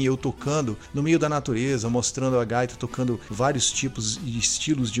também eu tocando no meio da natureza, mostrando a gaita, tocando vários tipos e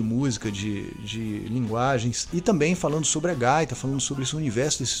estilos de música, de linguagens, e também falando sobre a gaita, falando sobre esse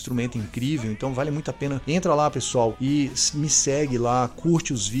universo desse instrumento incrível, então vale muito a pena. Entra lá, pessoal, e me segue lá,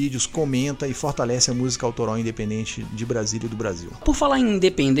 curte os vídeos, comenta e fortalece a música autoral independente de Brasília e do Brasil. Por falar em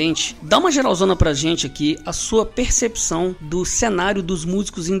independente, dá uma geralzona pra gente aqui, a sua percepção do cenário dos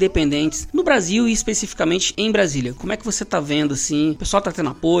músicos independentes no Brasil e especificamente em Brasília. Como é que você tá vendo, assim? O pessoal tá tendo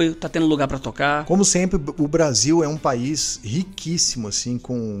apoio, tá tendo lugar pra tocar? Como sempre, o Brasil é um país riquíssimo, assim,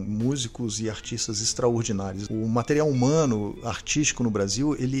 com músicos e artistas extraordinários. O material humano, artístico no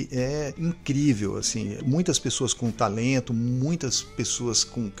Brasil, ele é incrível, assim, muitas pessoas com talento, muitas pessoas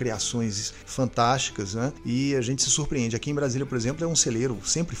com criações fantásticas, né? E a gente se surpreende. Aqui em Brasília, por exemplo, é um celeiro,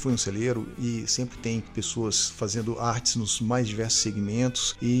 sempre foi um celeiro e sempre tem pessoas fazendo artes nos mais diversos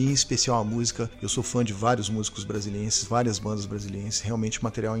segmentos e em especial a música. Eu sou fã de vários músicos brasileiros, várias bandas brasileiras, realmente o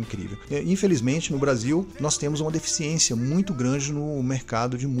material é incrível. Infelizmente, no Brasil, nós temos uma deficiência muito grande no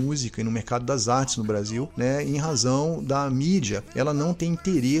mercado de música e no mercado das artes no Brasil, né? Em razão da mídia, ela não tem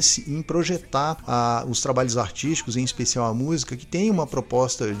interesse em projetar os trabalhos artísticos, em especial a música, que tem uma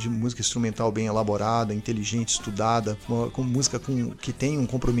proposta de música instrumental bem elaborada, inteligente, estudada, com música que tem um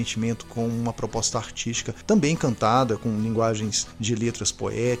comprometimento com uma proposta artística, também cantada, com linguagens de letras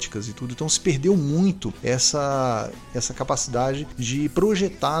poéticas e tudo. Então se perdeu muito essa capacidade de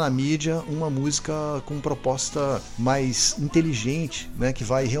projetar na mídia uma música com proposta mais inteligente, né, que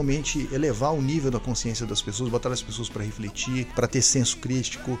vai realmente elevar o nível da consciência das pessoas, botar as pessoas para refletir, para ter senso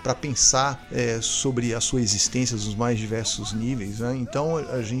crítico, para pensar sobre a sua existência nos mais diversos níveis, né? Então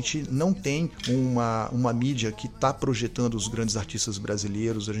a gente não tem uma mídia que está projetando os grandes artistas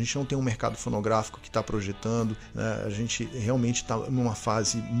brasileiros, a gente não tem um mercado fonográfico que está projetando, a gente realmente está numa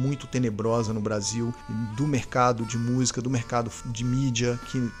fase muito tenebrosa no Brasil, do mercado de música, do mercado de mídia,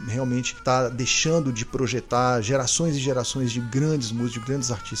 que realmente está deixando de projetar gerações e gerações de grandes músicos, de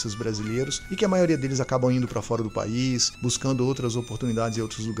grandes artistas brasileiros, e que a maioria deles acabam indo para fora do país, buscando outras oportunidades em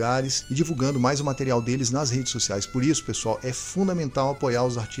outros lugares e divulgando mais o material deles nas redes sociais. Por isso, pessoal, é fundamental apoiar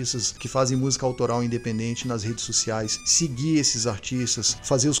os artistas que fazem música autoral independente nas redes sociais, seguir esses artistas,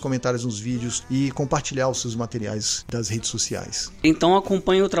 fazer os comentários nos vídeos e compartilhar os seus materiais das redes sociais. Então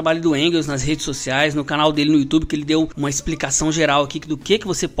acompanhe o trabalho do Engels nas redes sociais, no canal dele no YouTube, que ele deu uma explicação geral aqui do que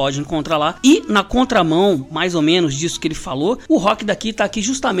você pode encontrar lá. E na contramão, mais ou menos disso que ele falou, o Rockdaqui tá aqui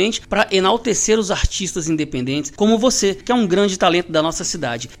justamente para enaltecer os artistas independentes como você, que é um grande talento da nossa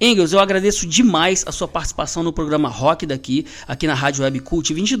cidade. Engels, eu agradeço demais a sua participação no programa Rockdaqui, aqui na Rádio Web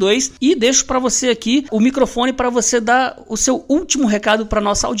Cult 22, e deixo para você aqui o microfone para você dar o seu último recado para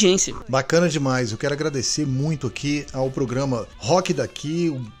nossa audiência. Bacana demais, eu quero agradecer muito aqui ao programa Rockdaqui,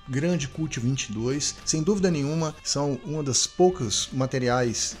 o grande Cult 22, sem dúvida nenhuma, são uma das poucas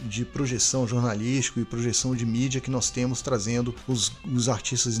materiais de projeção jornalístico e projeção de mídia que nós temos, trazendo os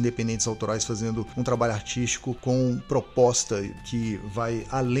artistas independentes autorais, fazendo um trabalho artístico com proposta que vai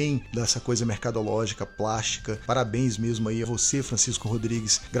além dessa coisa mercadológica, plástica. Parabéns mesmo aí a você, você, Francisco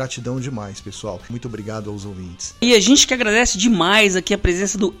Rodrigues. Gratidão demais, pessoal. Muito obrigado aos ouvintes. E a gente que agradece demais aqui a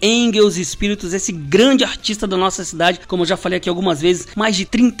presença do Engels Espíritos, esse grande artista da nossa cidade, como eu já falei aqui algumas vezes, mais de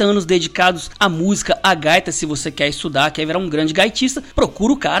 30 anos dedicados à música, à gaita. Se você quer estudar, quer virar um grande gaitista,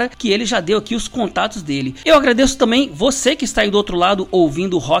 procura o cara, que ele já deu aqui os contatos dele. Eu agradeço também você que está aí do outro lado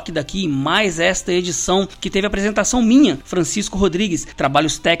ouvindo o Rockdaqui, mais esta edição que teve a apresentação minha, Francisco Rodrigues,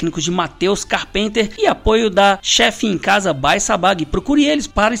 trabalhos técnicos de Matheus Carpenter e apoio da Chefe em Casa by Sabag. Procure eles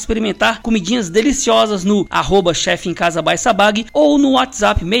para experimentar comidinhas deliciosas no @Chefe em Casa by Sabag ou no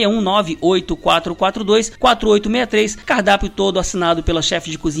WhatsApp 61984424863, cardápio todo assinado pela chefe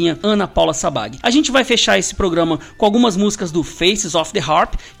de cozinha Ana Paula Sabag. A gente vai fechar esse programa com algumas músicas do Faces of the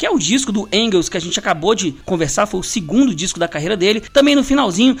Harp, que é o disco do Engels que a gente acabou de conversar, foi o segundo disco da carreira dele. Também no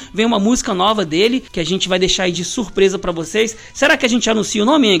finalzinho vem uma música nova dele, que a gente vai deixar aí de surpresa pra vocês. Será que a gente anuncia o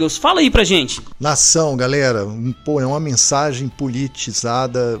nome, Engels? Fala aí pra gente. Nação, galera, é uma mensagem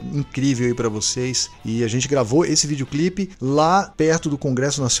politizada incrível aí pra vocês. E a gente gravou esse videoclipe lá perto do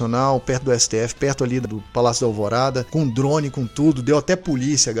Congresso Nacional, perto do STF, perto ali do Palácio da Alvorada, com drone, com tudo. Deu até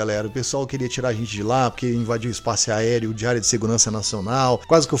polícia, galera. O pessoal queria tirar a gente de lá porque invadiu o espaço aéreo de área de segurança nacional.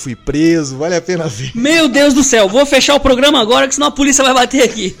 Quase que eu fui preso. Vale a pena ver. Meu Deus do céu, vou fechar o programa agora, que senão a polícia vai bater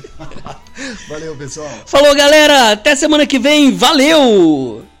aqui. Valeu, pessoal. Falou, galera. Até semana que vem.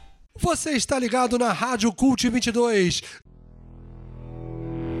 Valeu! Você está ligado na Rádio Cult 22.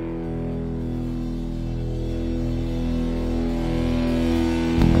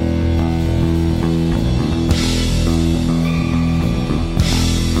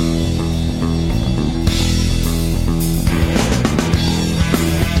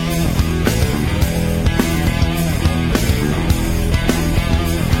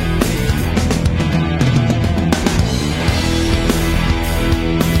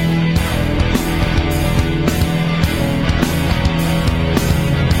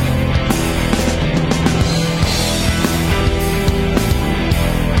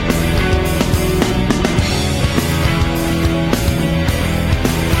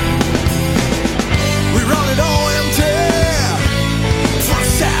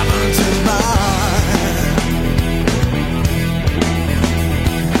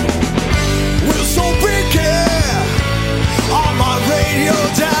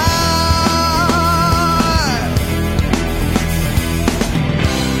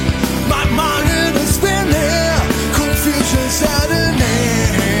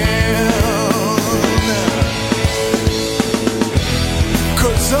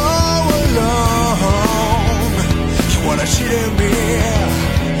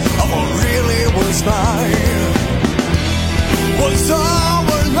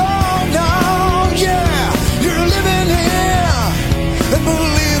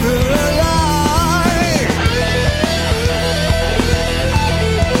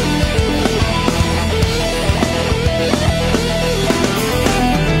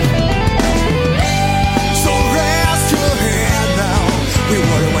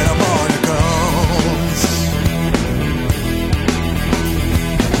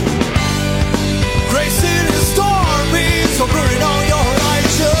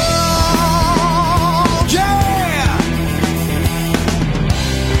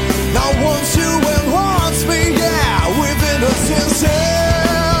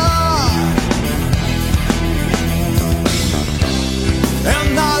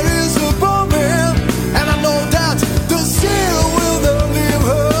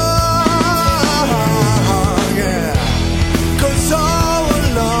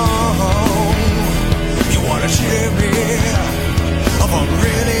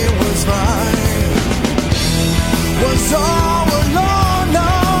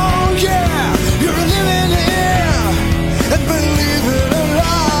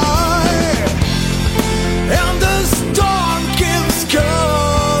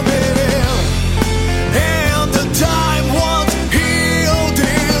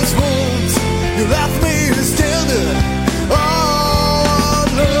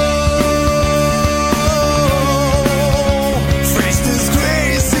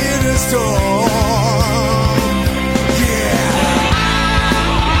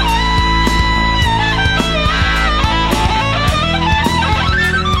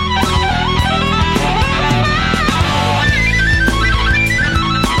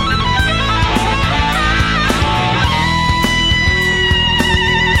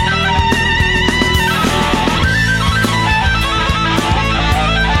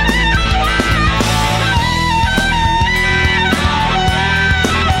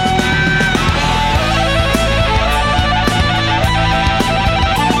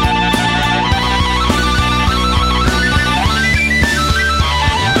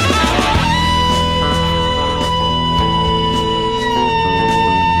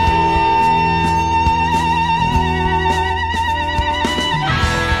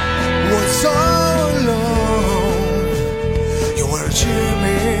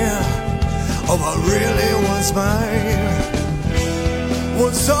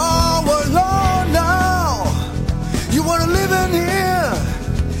 was all alone. Now you wanna live in here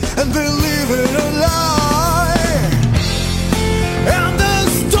and believe it a lie. And the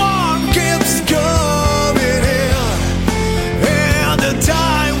storm keeps coming in, and the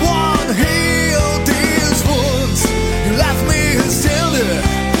time won't heal these wounds. You left me standing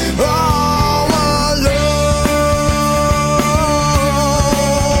all alone.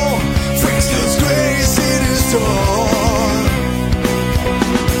 Face this great city storm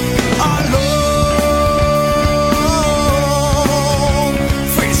alone.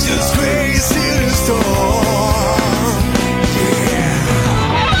 Face this great city storm. Yeah.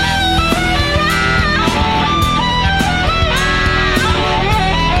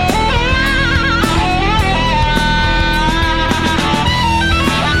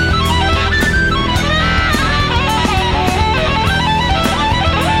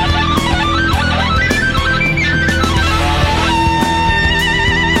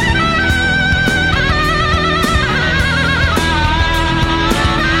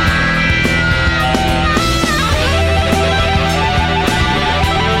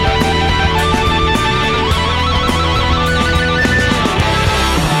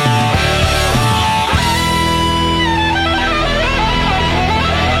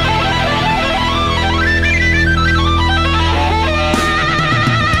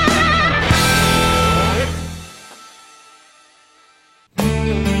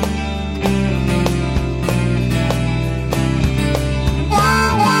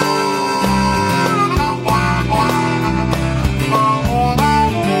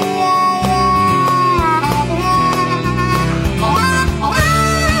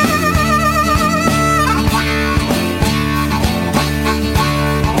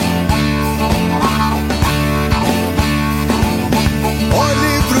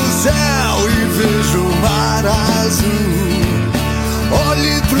 Olhe pro céu e veja o mar azul.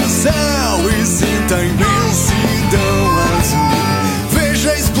 Olhe pro céu e sinta a imensidão azul. Veja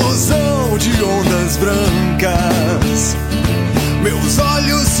a explosão de ondas brancas. Meus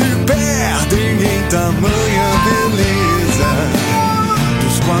olhos se perdem em tamanha beleza.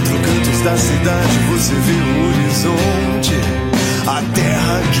 Dos quatro cantos da cidade você vê o horizonte. A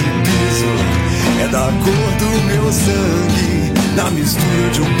terra que piso é da cor do meu sangue. Na mistura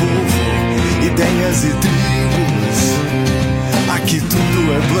de um povo, ideias e tribos. Aqui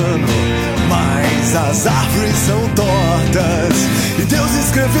tudo é plano, mas as árvores são tortas. E Deus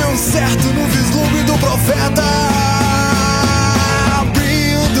escreveu certo no vislumbre do profeta.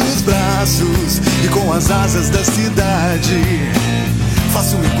 Abrindo os braços e com as asas da cidade,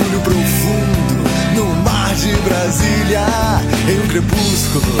 faço um mergulho profundo no mar de Brasília. Em um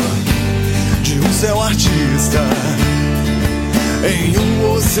crepúsculo de um céu artista, em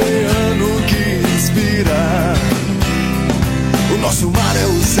um oceano que inspira. O nosso mar é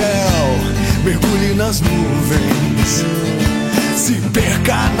o céu, mergulhe nas nuvens. Se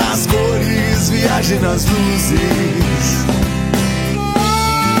perca nas cores, viaje nas luzes.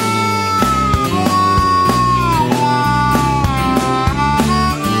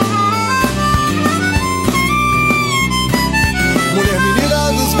 Mulher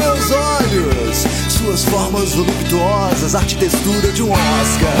menina dos meus olhos, suas formas voluptuosas, arte e textura de um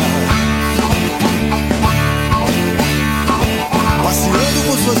Oscar. Passeando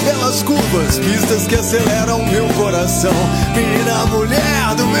por suas belas curvas, pistas que aceleram meu coração. Menina,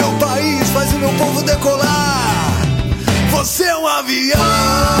 mulher do meu país, faz o meu povo decolar. Você é um avião.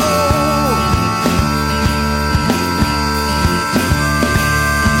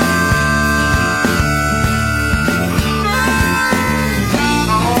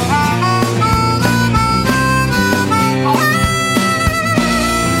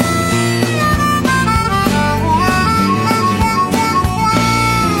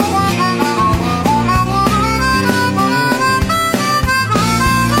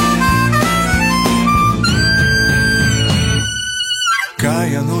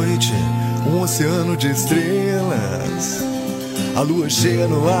 Cai a noite, um oceano de estrelas. A lua cheia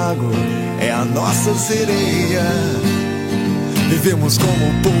no lago é a nossa sereia. Vivemos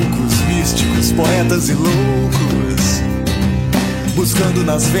como poucos místicos, poetas e loucos, buscando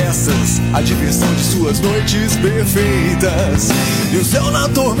nas festas a diversão de suas noites perfeitas. E o céu na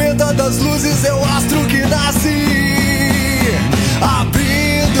tormenta das luzes é o astro que nasce,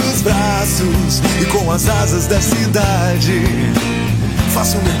 abrindo os braços e com as asas da cidade,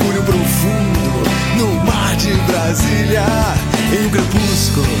 faço um mergulho profundo no mar de Brasília. Em um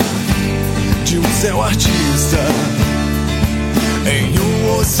crepúsculo de um céu artista, em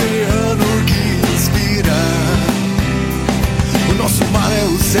um oceano que inspira. O nosso mar é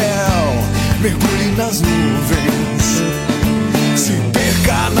o céu, mergulhe nas nuvens. Se perca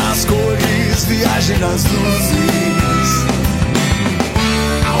nas luzes.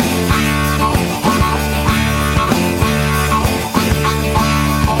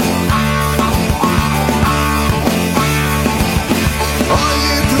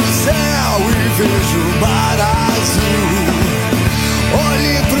 Olhe pro céu e veja o mar azul.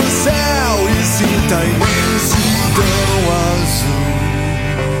 Olhe pro céu e sinta a imensidão azul.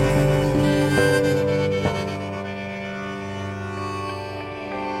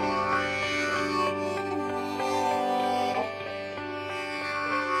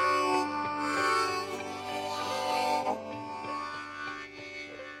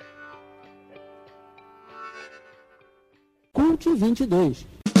 Cult 22.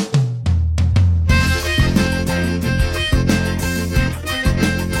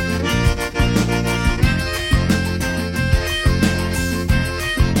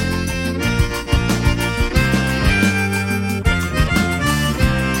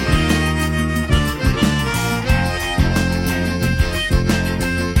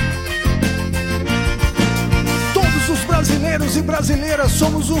 Todos os brasileiros e brasileiras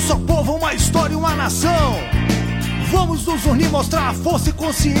somos um só povo, uma história e uma nação. Vamos nos unir, mostrar a força e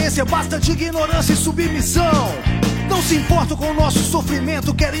consciência, basta de ignorância e submissão. Não se importam com o nosso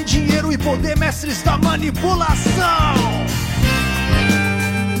sofrimento, querem dinheiro e poder, mestres da manipulação.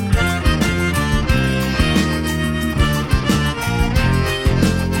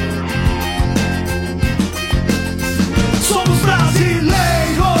 Somos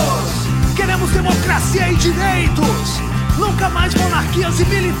brasileiros, queremos democracia e direitos, nunca mais monarquias e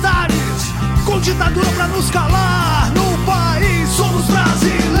militares, com ditadura pra nos calar no país. Somos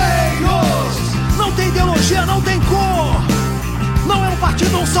brasileiros, não tem ideologia, não tem cor, não é um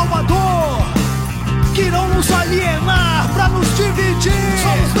partido ou um salvador que irão nos alienar pra nos dividir.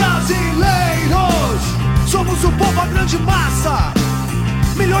 Somos brasileiros, somos o povo, a grande massa,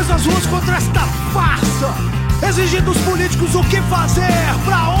 milhões nas ruas contra esta farsa, exigindo dos políticos o que fazer,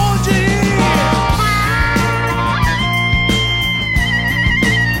 pra onde ir.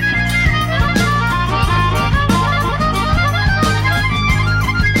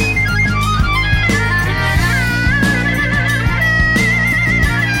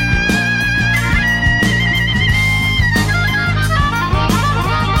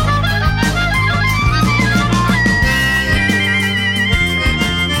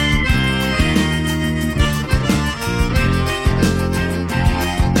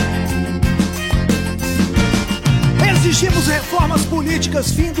 Exigimos reformas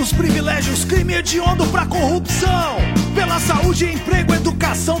políticas, fim dos privilégios, crime hediondo pra corrupção, pela saúde, emprego,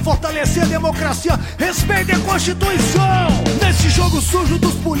 educação, fortalecer a democracia, respeite a Constituição. Nesse jogo sujo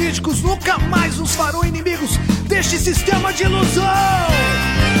dos políticos, nunca mais nos farão inimigos deste sistema de ilusão.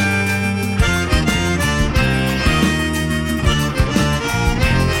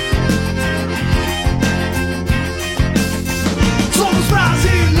 Somos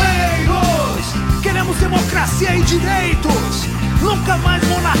brasileiros, queremos democracia e direitos, nunca mais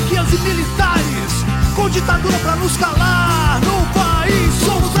monarquias e militares, com ditadura pra nos calar no país.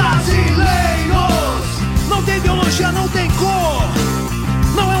 Somos brasileiros, não tem ideologia, não tem cor,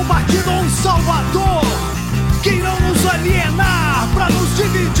 não é um partido ou um salvador que irão nos alienar pra nos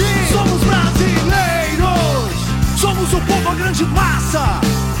dividir. Somos brasileiros, somos o povo, a grande massa,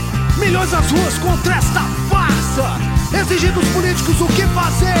 milhões nas ruas contra esta farsa, exigindo dos políticos o que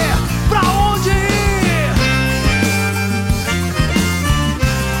fazer, pra onde ir.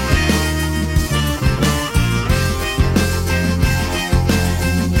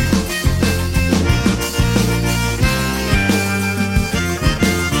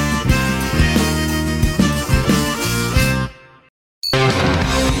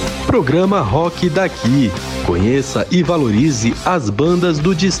 Programa Rockdaqui. Conheça e valorize as bandas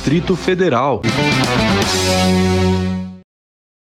do Distrito Federal.